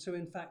important to,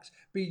 in fact,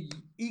 be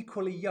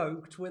equally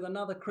yoked with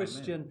another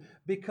Christian. Amen.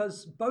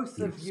 Because both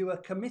of you are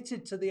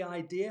committed to the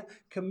idea,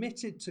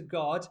 committed to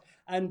God,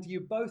 and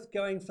you're both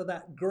going for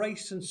that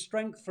grace and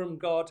strength from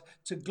God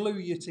to glue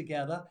you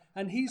together.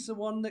 And He's the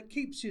one that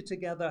keeps you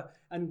together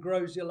and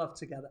grows your love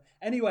together.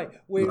 Anyway,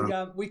 we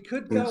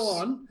could go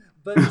on,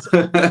 But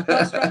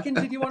Pastor Akin,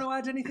 did you want to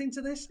add anything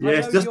to this?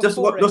 Yes, just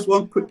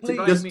one quick,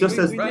 Please, just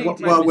as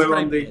while we're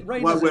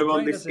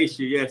on this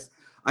issue. Yes,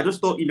 I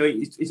just thought,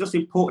 it's just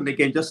important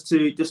again, just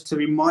to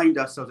remind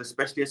ourselves,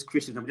 especially as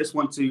Christians, and we just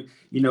want to,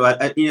 in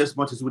as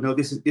much as we know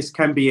this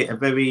can be a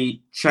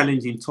very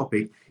challenging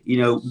topic.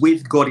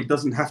 With God, it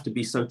doesn't have to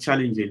be so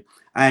challenging.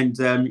 And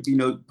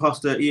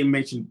Pastor Ian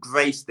mentioned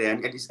grace there,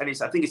 and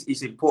I think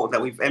it's important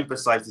that we've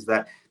emphasized is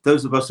that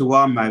those of us who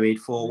are married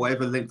for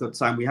whatever length of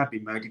time we have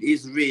been married, it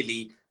is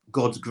really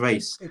God's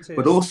grace.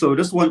 But also, I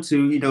just want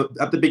to,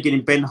 at the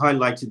beginning, Ben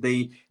highlighted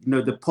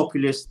the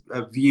populist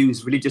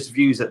views, religious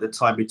views at the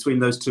time between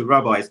those two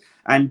rabbis.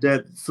 And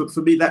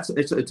for me,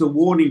 it's a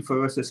warning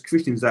for us as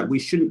Christians that we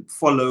shouldn't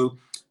follow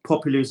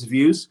populist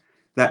views.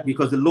 That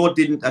because the Lord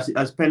didn't,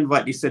 as Ben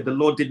rightly said, the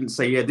Lord didn't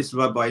say, yeah, this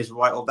rabbi is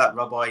right or that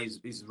rabbi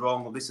is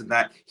wrong or this and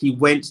that. He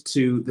went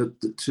to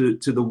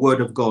the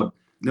word of God.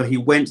 He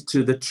went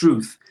to the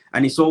truth.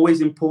 And it's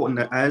always important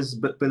that as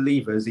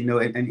believers,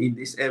 and in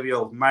this area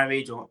of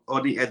marriage or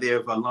the area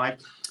of our life,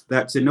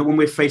 that when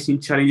we're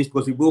facing challenges,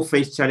 because we will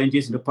face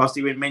challenges,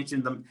 Pastor Ian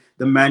mentioned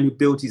the man who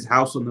built his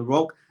house on the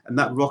rock, and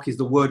that rock is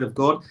the word of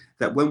God,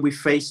 that when we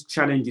face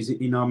challenges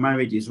in our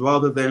marriages,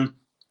 rather than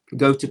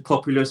go to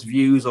populist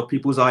views or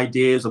people's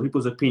ideas or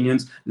people's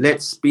opinions,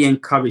 let's be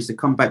encouraged to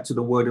come back to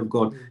the word of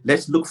God.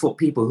 Let's look for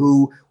people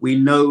who we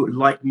know,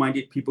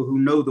 like-minded people who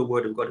know the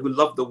word of God, who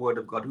love the word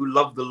of God, who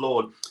love the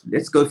Lord.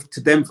 Let's go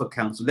to them for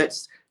counsel.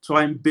 Let's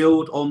try and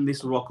build on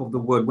this rock of the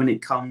word when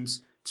it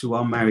comes to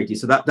our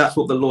marriages. So that's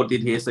what the Lord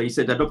did here. So he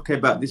said, I don't care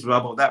about this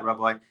rabbi or that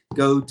rabbi.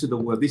 Go to the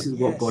word. This is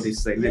what God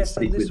is saying. Let's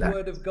stick with that. This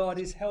word of God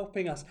is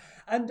helping us.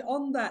 And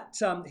on that,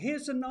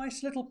 here's a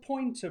nice little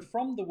pointer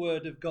from the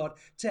word of God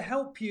to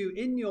help you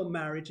in your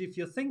marriage. If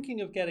you're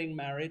thinking of getting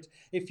married,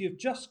 if you've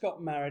just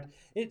got married,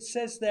 it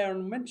says there,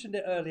 and mentioned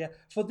it earlier,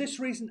 for this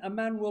reason, a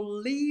man will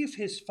leave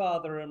his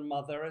father and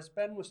mother, as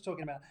Ben was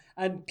talking about,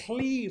 and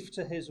cleave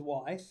to his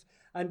wife.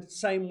 And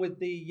same with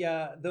the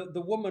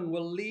woman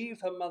will leave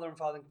her mother and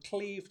father and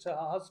cleave to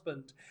her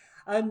husband.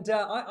 And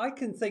I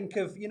can think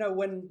of,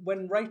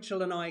 when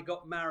Rachel and I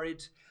got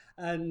married,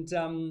 and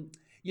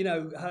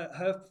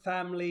her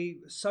family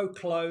so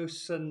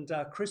close and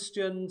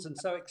Christians and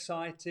so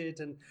excited.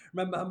 And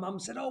remember her mum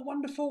said, oh,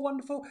 wonderful,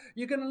 wonderful.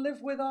 You're going to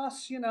live with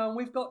us, and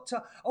we've got,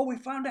 we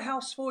found a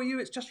house for you.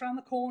 It's just around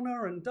the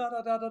corner and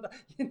da-da-da-da-da.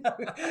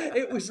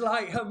 It was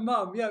like her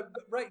mum,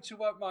 Rachel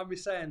won't mind me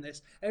saying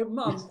this. Her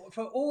mum,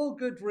 for all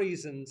good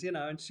reasons,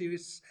 and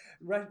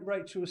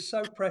Rachel was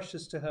so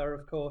precious to her,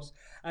 of course,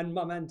 and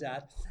mum and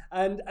dad.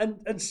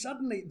 And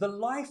suddenly the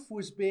life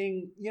was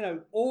being,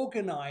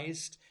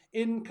 organized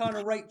in kind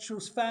of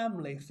Rachel's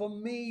family for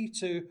me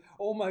to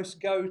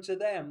almost go to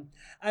them.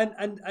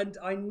 And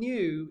I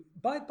knew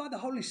by the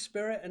Holy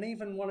Spirit, and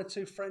even one or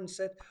two friends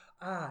said,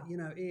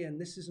 Ian,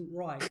 this isn't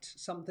right.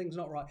 Something's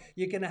not right.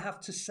 You're going to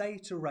have to say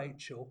to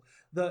Rachel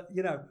that,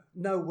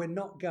 no, we're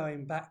not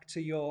going back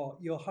to your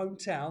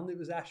hometown. It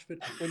was Ashford.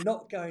 We're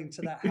not going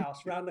to that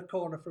house round the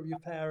corner from your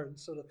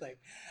parents, sort of thing.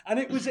 And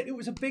it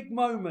was a big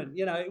moment,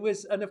 it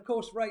was, and of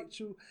course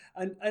Rachel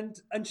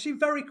and she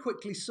very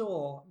quickly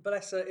saw,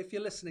 bless her, if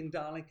you're listening,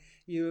 darling,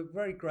 you were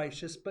very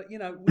gracious, but we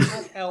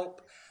had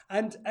help.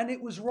 And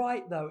it was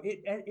right, though.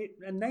 It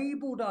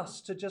enabled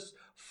us to just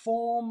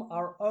form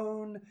our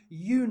own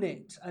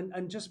unit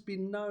and just be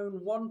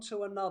known one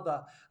to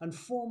another and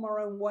form our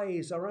own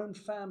ways, our own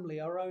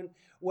family, our own.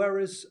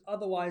 Whereas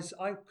otherwise,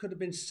 I could have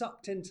been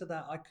sucked into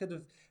that. I could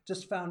have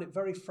just found it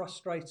very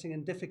frustrating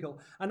and difficult.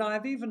 And I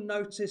have even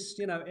noticed,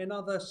 in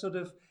other sort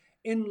of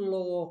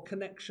in-law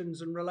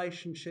connections and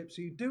relationships,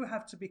 you do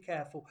have to be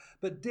careful.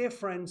 But dear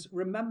friends,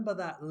 remember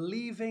that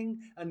leaving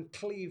and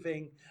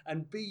cleaving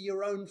and be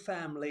your own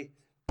family,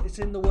 it's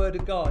in the word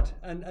of God.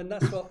 And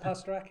that's what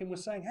Pastor Akin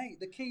was saying. Hey,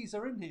 the keys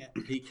are in here.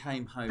 He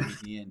came home in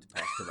the end,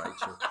 Pastor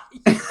Rachel.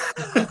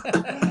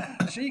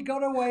 She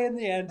got away in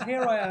the end.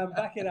 Here I am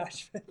back in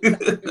Ashford.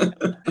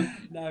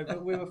 No,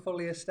 but we were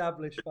fully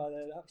established by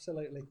then.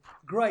 Absolutely.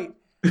 Great.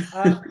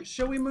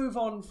 Shall we move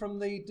on from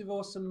the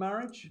divorce and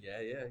marriage?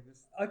 Yeah.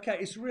 Okay,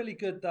 it's really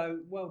good though.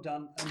 Well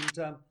done.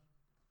 And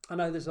I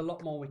know there's a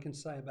lot more we can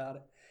say about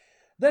it.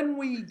 Then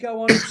we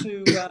go on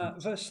to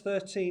verse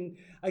 13,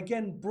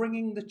 again,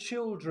 bringing the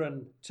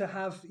children to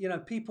have,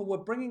 people were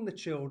bringing the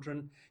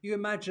children. You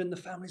imagine the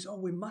families,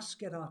 we must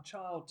get our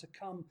child to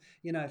come.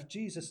 If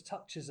Jesus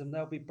touches them,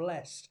 they'll be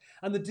blessed.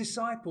 And the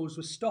disciples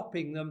were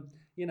stopping them,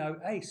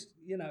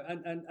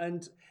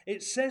 and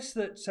it says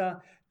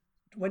that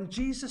when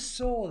Jesus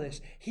saw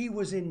this, he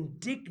was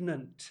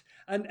indignant.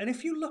 And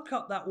if you look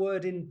up that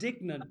word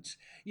indignant,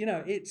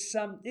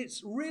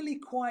 it's really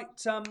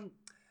quite,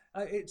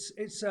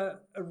 it's a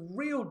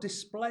real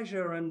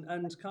displeasure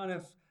and kind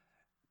of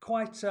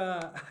quite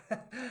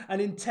an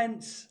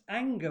intense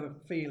anger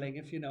feeling,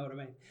 if you know what I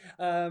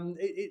mean.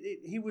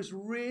 He was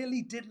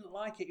really didn't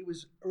like it. He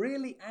was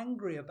really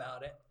angry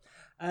about it.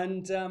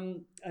 And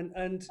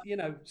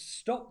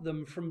stop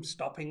them from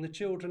stopping the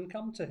children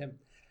come to him.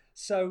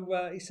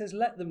 So he says,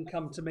 let them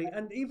come to me.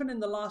 And even in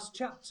the last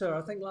chapter,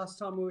 I think last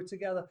time we were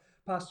together,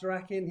 Pastor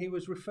Akin, he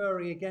was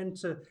referring again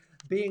to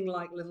being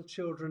like little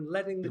children,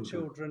 letting the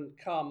children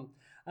come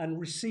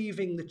and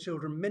receiving the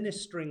children,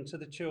 ministering to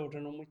the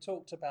children. And we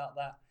talked about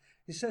that.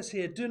 He says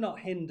here, do not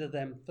hinder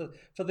them,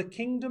 for the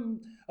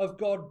kingdom of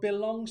God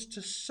belongs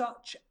to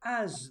such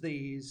as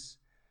these.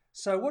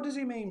 So what does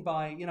he mean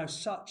by,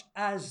 such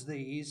as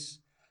these?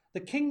 The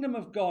kingdom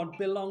of God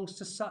belongs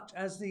to such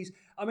as these.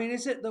 I mean,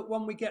 is it that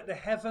when we get to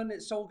heaven,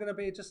 it's all going to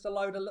be just a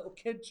load of little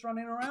kids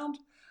running around?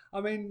 I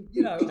mean,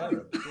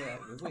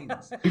 with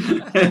wings.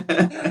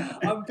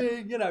 I'm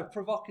being,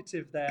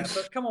 provocative there.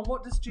 But come on,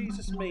 what does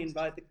Jesus mean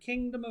by the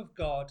kingdom of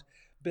God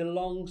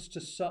belongs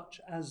to such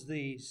as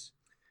these?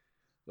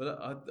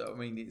 Well, I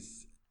mean,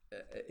 it's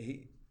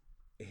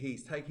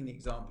he's taking the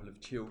example of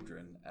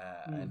children,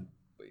 and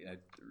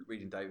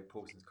reading David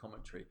Paulson's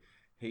commentary,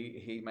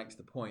 he makes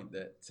the point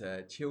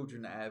that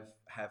children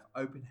have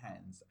open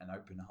hands and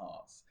open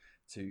hearts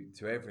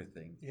to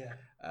everything. Yeah.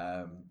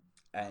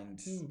 And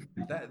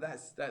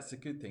that's a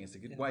good thing. It's a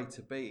good way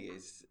to be.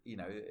 Is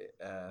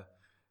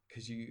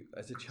because you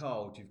as a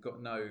child you've got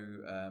no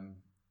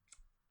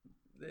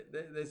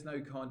there's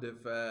no kind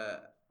of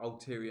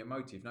ulterior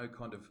motive, no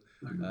kind of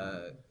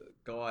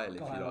guile,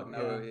 if you like.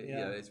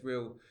 It's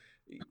real.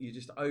 You're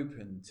just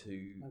open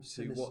to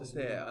what's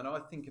there. And I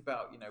think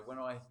about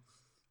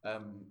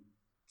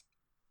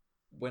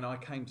when I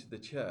came to the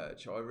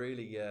church, I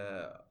really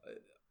I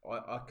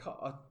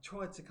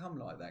tried to come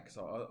like that because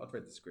I'd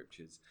read the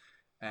scriptures.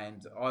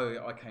 And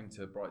I came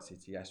to Bright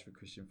City Ashford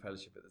Christian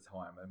Fellowship at the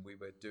time, and we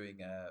were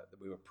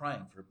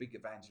praying for a big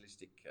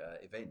evangelistic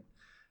event,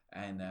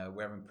 and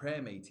we're having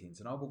prayer meetings.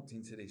 And I walked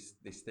into this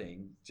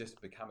thing, just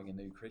becoming a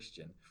new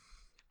Christian,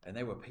 and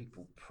there were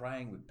people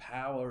praying with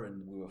power,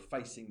 and we were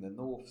facing the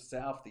north,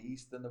 south, the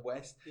east, and the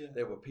west. Yeah.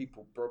 There were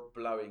people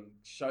blowing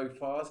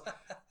shofars.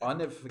 I'll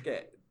never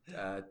forget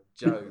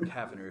Joe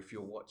Kavanagh, if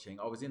you're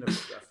watching. I was in a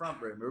front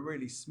room, a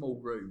really small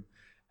room.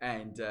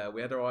 And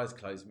we had our eyes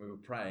closed and we were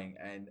praying,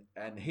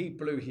 and he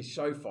blew his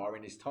shofar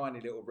in his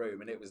tiny little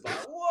room, and it was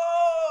like,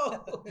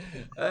 whoa!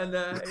 And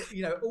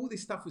all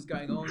this stuff was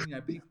going on.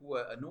 People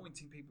were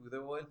anointing people with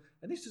oil,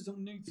 and this was all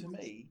new to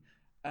me.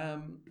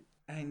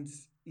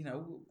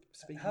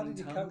 Speaking how did in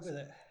you tongues, cope with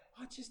it?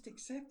 I just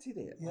accepted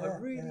it. Yeah, I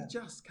really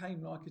just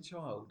came like a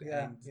child.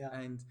 And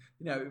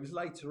it was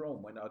later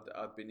on when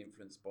I'd been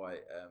influenced by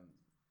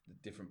the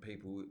different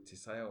people to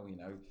say,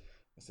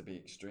 that's a bit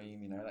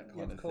extreme, that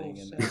kind of thing,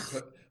 and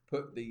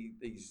put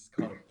these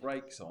kind of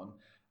brakes on,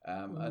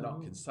 and I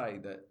can say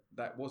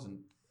that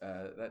wasn't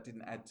that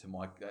didn't add to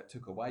that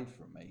took away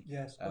from me.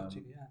 Yes, but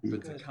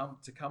good.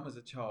 to come as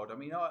a child, I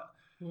mean,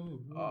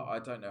 I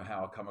don't know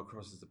how I come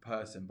across as a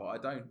person, but I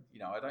don't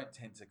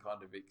tend to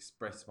kind of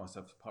express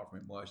myself apart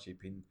from in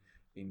worship in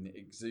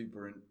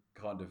exuberant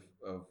kind of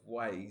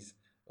ways.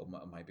 Or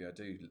maybe I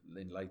do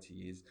in later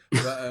years,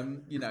 but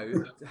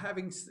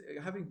having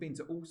been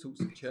to all sorts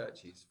of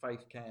churches,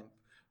 Faith Camp,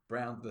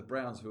 the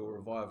Brownsville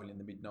revival in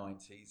the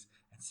mid-90s,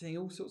 and seeing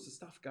all sorts of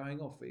stuff going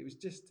off, it was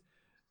just,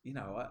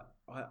 I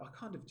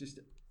kind of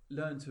just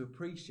learned to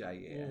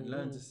appreciate it and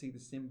learn to see the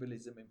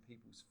symbolism in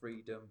people's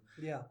freedom.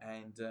 Yeah,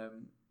 and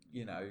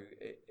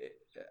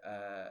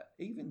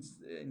even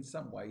in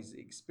some ways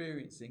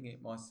experiencing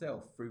it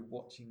myself through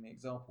watching the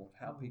example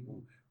of how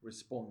people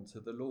respond to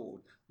the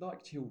Lord,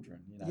 like children,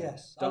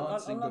 yes,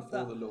 dancing I love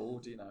before that. the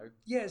Lord,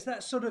 Yeah, it's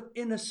that sort of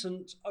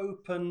innocent,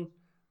 open,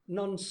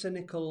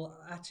 non-cynical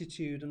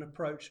attitude and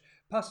approach.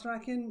 Pastor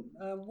Akin,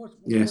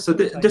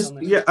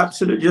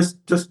 absolutely,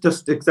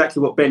 just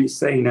exactly what Ben is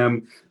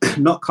saying.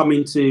 Not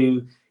coming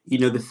to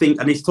the thing,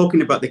 and he's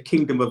talking about the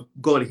kingdom of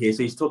God here.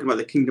 So he's talking about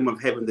the kingdom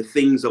of heaven, the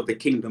things of the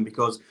kingdom,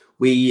 because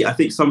I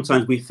think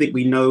sometimes we think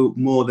we know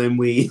more than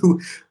we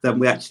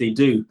actually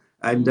do.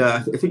 And I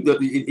think that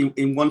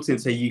in one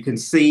sense, you can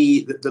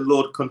see that the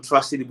Lord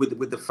contrasted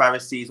with the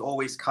Pharisees, they've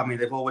always coming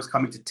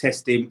to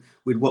test him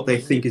with what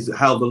they think is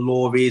how the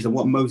law is and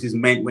what Moses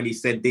meant when he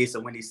said this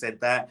and when he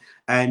said that.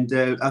 And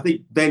I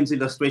think Ben's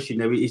illustration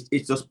there is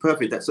just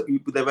perfect.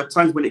 There are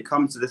times when it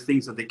comes to the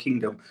things of the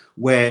kingdom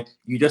where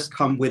you just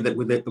come with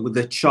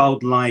a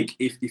childlike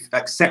if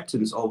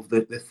acceptance of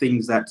the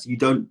things that you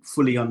don't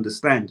fully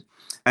understand.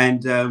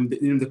 And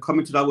the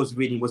commentary I was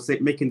reading was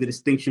making the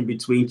distinction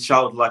between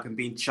childlike and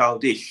being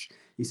childish.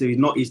 He said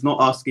he's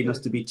not asking us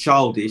to be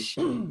childish,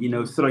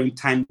 throwing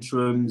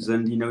tantrums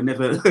and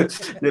never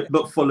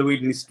not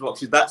following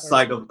instructions. That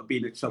side of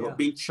being a child, but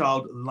being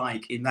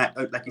childlike in that,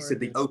 like you said,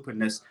 the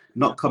openness,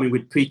 not coming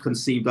with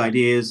preconceived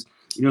ideas.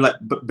 Like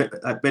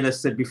Ben has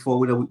said before,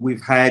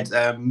 we've had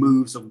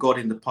moves of God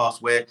in the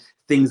past where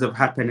things have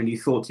happened and you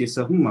thought to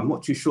yourself, I'm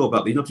not too sure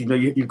about this.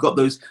 You've got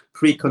those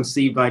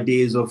preconceived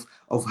ideas of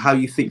how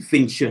you think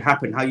things should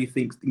happen, how you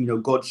think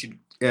God should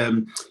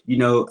intervene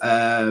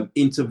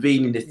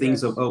in the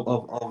things of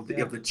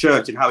the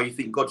church, and how you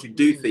think God should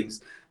do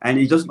things. And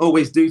he doesn't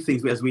always do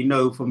things, as we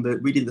know from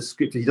reading the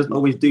scripture. He doesn't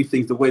always do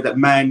things the way that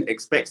man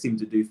expects him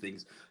to do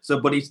things.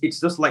 So, but it's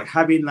just like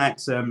having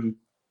that.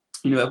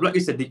 Like you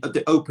said,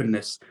 the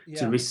openness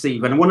to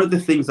receive. And one of the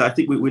things that I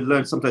think we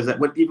learn sometimes that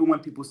even when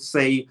people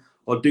say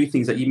or do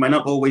things that you might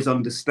not always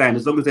understand,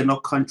 as long as they're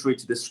not contrary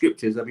to the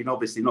scriptures. I mean,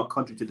 obviously not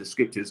contrary to the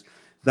scriptures.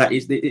 That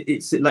is,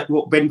 it's like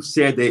what Ben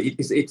said there.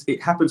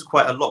 It happens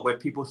quite a lot where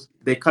people,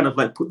 they kind of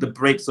like put the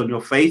brakes on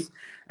your faith.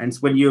 And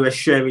when you are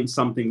sharing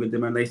something with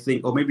them and they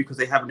think, or maybe because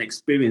they haven't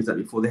experienced that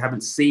before, they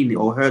haven't seen it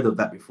or heard of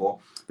that before,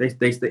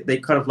 they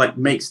kind of like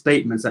make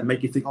statements that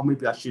make you think, oh,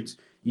 maybe I should,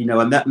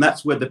 and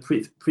that's where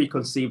the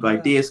preconceived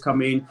ideas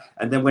come in.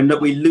 And then when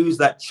we lose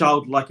that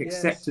childlike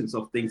acceptance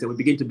of things, and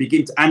we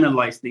begin to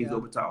analyze things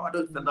over time. Oh, I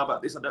don't know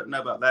about this, I don't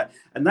know about that.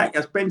 And that,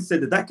 as Ben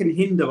said, that can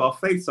hinder our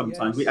faith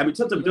sometimes.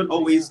 Sometimes we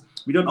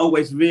don't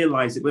always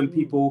realize it when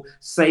people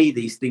say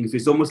these things.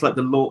 It's almost like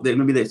the Lord,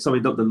 not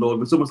the Lord,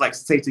 but it's almost like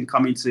Satan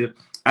coming to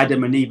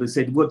Adam and Eve and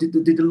said, well, did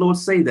the Lord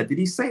say that? Did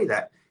he say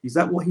that? Is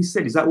that what he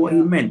said? Is that what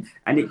he meant?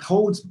 And it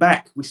holds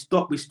back. We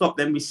stop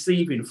them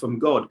receiving from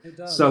God.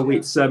 It's I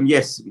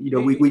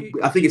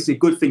think it's a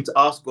good thing to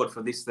ask God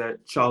for this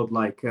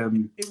childlike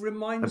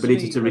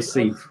ability to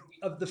receive.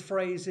 Of the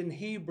phrase in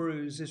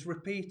Hebrews is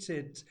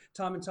repeated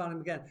time and time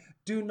again.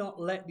 Do not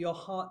let your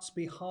hearts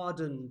be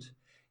hardened.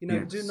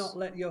 Do not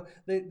let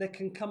there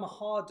can come a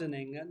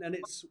hardening,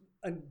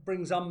 and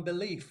brings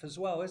unbelief as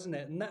well, isn't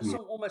it? And that's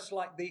almost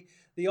like the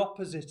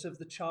opposite of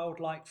the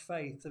childlike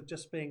faith of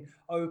just being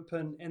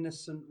open,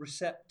 innocent,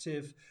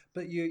 receptive,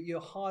 but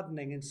you're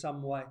hardening in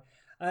some way.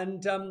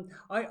 And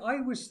I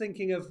was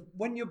thinking of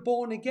when you're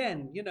born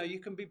again, you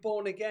can be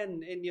born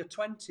again in your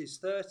 20s,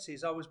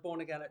 30s. I was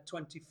born again at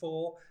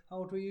 24. How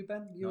old were you,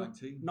 Ben?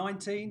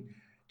 19.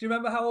 Do you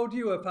remember how old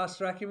you were,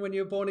 Pastor Akin, when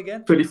you were born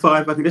again?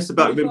 25. I can just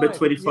about 25. Remember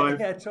 25.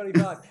 Yeah,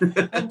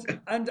 25.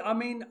 and I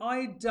mean,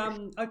 I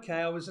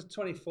was at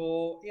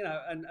 24,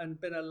 and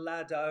been a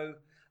laddo,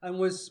 and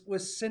was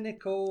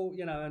cynical,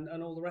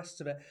 and all the rest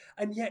of it.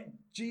 And yet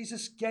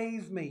Jesus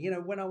gave me,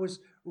 when I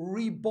was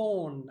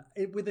reborn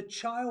with a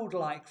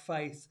childlike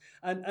faith,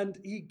 and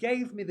he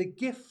gave me the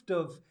gift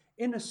of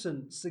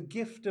innocence, the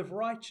gift of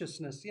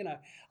righteousness.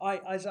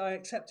 As I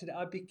accepted it,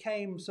 I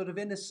became sort of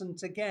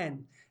innocent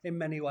again in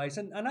many ways.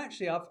 And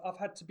actually, I've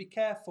had to be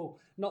careful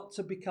not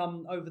to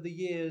become over the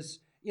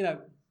years,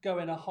 go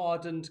in a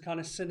hardened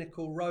kind of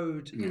cynical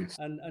road. Yes.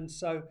 And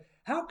so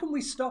how can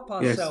we stop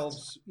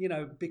ourselves,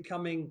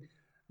 becoming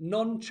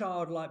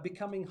non-childlike,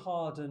 becoming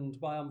hardened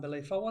by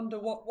unbelief? I wonder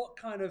what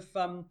kind of,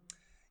 how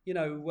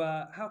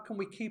can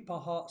we keep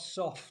our hearts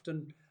soft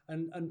and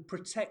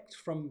protect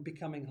from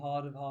becoming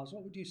hard of hearts?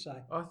 What would you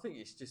say? I think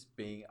it's just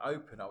being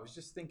open. I was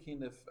just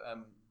thinking of,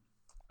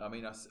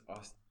 I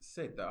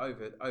said that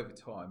over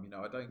time,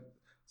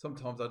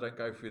 sometimes I don't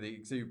go through the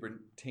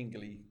exuberant,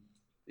 tingly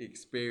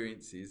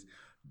experiences,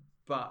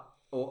 but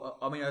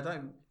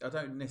I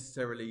don't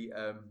necessarily,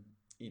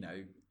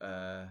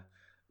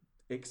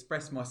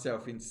 express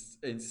myself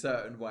in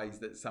certain ways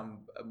that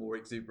some more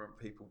exuberant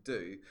people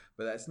do.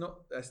 But that's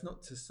not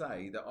to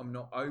say that I'm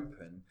not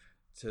open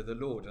to the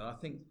Lord. And I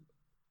think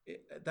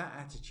that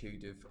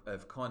attitude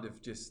of kind of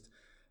just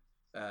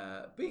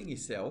being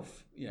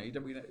yourself, you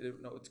don't really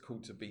not what's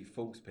called to be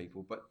false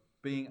people, but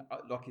being,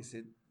 like I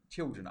said,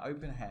 children,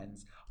 open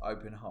hands,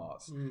 open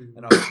hearts.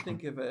 And I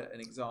think of an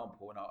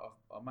example, and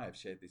I may have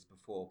shared this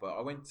before, but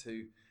I went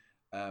to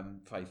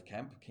Faith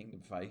Camp,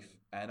 Kingdom Faith,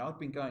 and I'd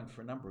been going for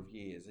a number of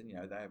years, and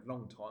they have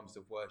long times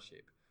of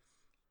worship,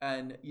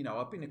 and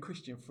I've been a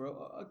Christian for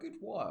a good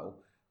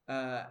while,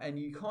 and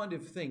you kind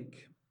of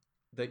think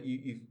that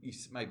you've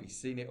maybe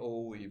seen it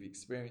all, you've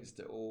experienced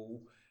it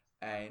all,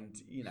 and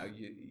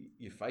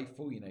you're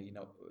faithful. You're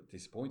not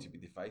disappointed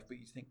with your faith, but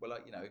you think, well,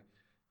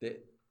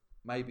 that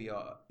maybe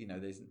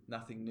there's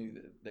nothing new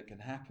that can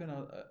happen. I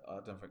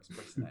don't know if I'm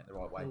expressing that in the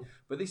right way,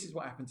 but this is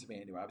what happened to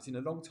me anyway. I was in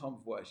a long time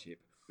of worship,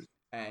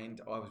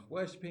 and I was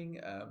worshipping,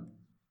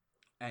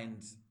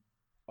 and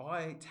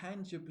I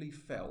tangibly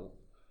felt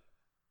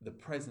the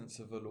presence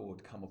of the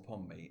Lord come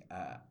upon me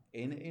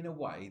in a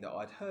way that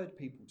I'd heard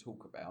people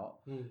talk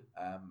about,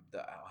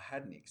 that I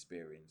hadn't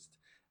experienced.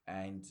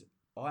 And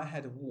I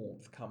had a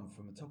warmth come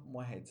from the top of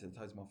my head to the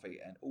toes of my feet,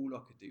 and all I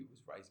could do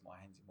was raise my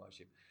hands in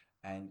worship.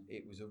 And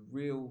it was a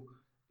real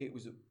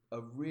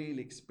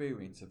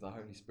experience of the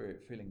Holy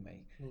Spirit filling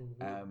me.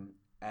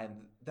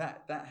 And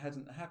that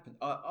hadn't happened.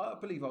 I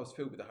believe I was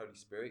filled with the Holy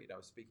Spirit. I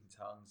was speaking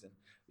tongues, and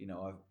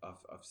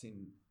I've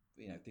seen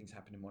things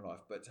happen in my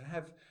life. But to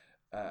have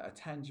a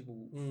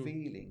tangible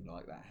feeling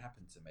like that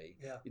happened to me,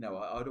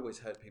 I'd always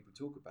heard people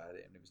talk about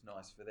it, and it was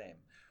nice for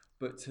them.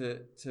 But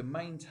to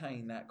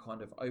maintain that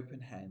kind of open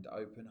hand,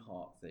 open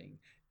heart thing,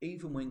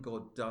 even when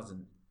God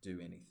doesn't do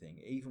anything,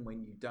 even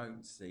when you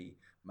don't see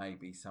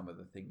maybe some of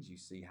the things you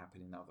see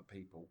happen in other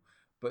people,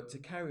 but to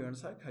carry on and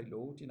say, okay,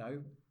 Lord,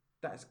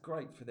 that's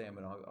great for them,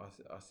 and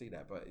I see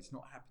that, but it's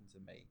not happened to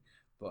me.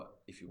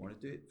 But if you want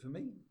to do it for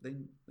me,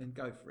 then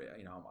go for it.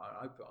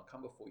 I'll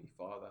come before you,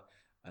 Father,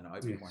 and I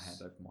open my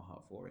hand, open my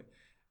heart for it.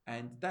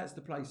 And that's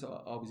the place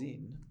I was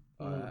in.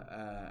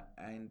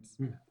 And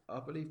I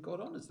believe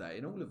God honours that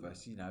in all of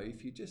us.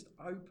 If you're just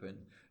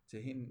open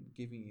to Him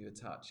giving you a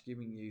touch,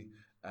 giving you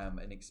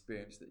an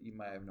experience that you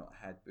may have not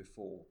had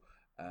before,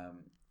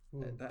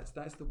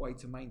 that's the way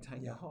to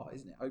maintain your heart,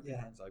 isn't it? Open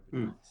hands,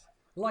 open hearts.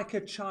 like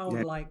a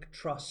childlike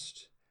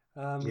trust,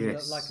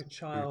 Yes. like a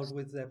child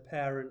with their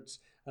parents.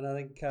 And I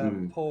think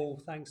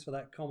Paul, thanks for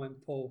that comment,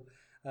 Paul,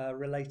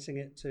 relating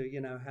it to,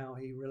 you know, how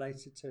he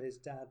related to his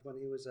dad when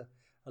he was a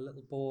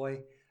little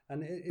boy.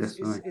 And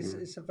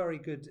it's a very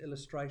good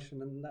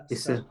illustration, and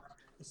that's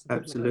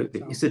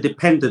absolutely. It's a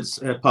dependence,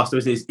 Pastor,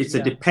 isn't it? It's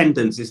a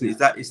dependence, isn't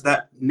it? It's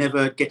that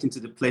never getting to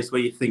the place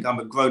where you think I'm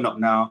a grown up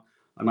now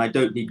and I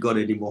don't need God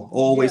anymore.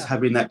 Always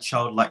having that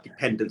childlike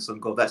dependence on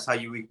God. That's how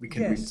we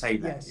can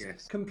retain that.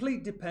 Yes.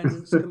 Complete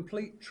dependence,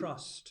 complete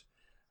trust.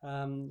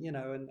 You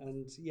know,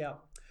 and yeah.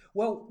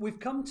 Well, we've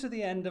come to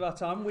the end of our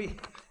time.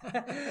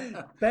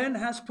 Ben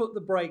has put the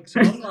brakes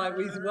on like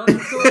we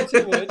thought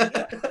it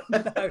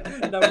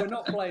would. No, we're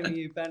not blaming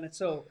you, Ben,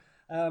 at all.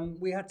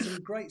 We had some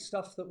great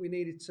stuff that we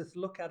needed to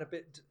look at a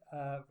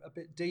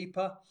bit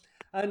deeper,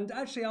 and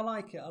actually, I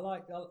like it. I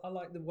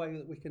like the way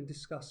that we can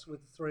discuss with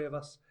the three of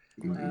us.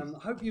 I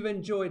hope you've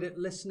enjoyed it,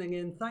 listening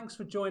in. Thanks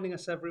for joining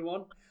us,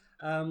 everyone.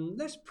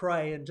 Let's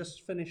pray and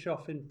just finish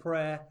off in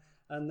prayer,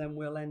 and then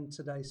we'll end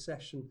today's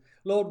session.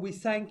 Lord, we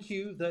thank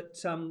you that,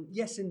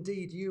 yes,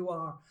 indeed, you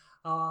are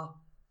our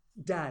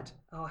Dad,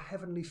 our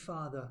Heavenly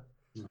Father.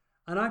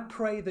 And I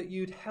pray that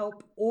you'd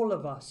help all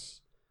of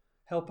us,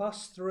 help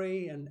us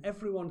three and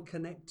everyone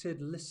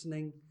connected,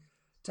 listening,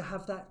 to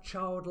have that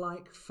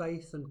childlike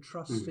faith and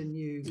trust in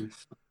you,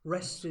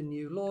 rest in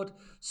you. Lord,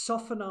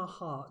 soften our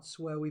hearts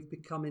where we've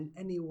become in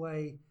any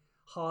way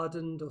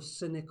hardened or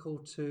cynical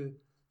to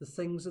the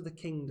things of the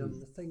kingdom,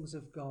 the things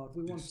of God.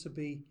 We want to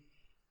be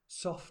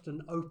soft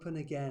and open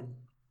again.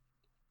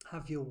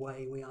 Have your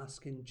way, we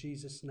ask in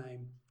Jesus'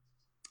 name.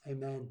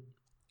 Amen.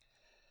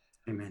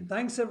 Amen.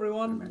 Thanks,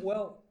 everyone. Amen.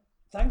 Well,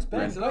 thanks,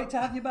 Ben. Great to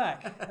have you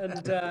back.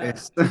 And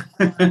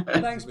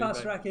thanks,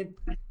 Pastor Akin.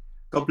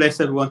 God bless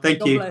everyone.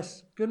 Thank you. God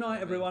bless. Good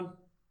night, everyone.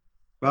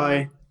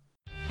 Bye.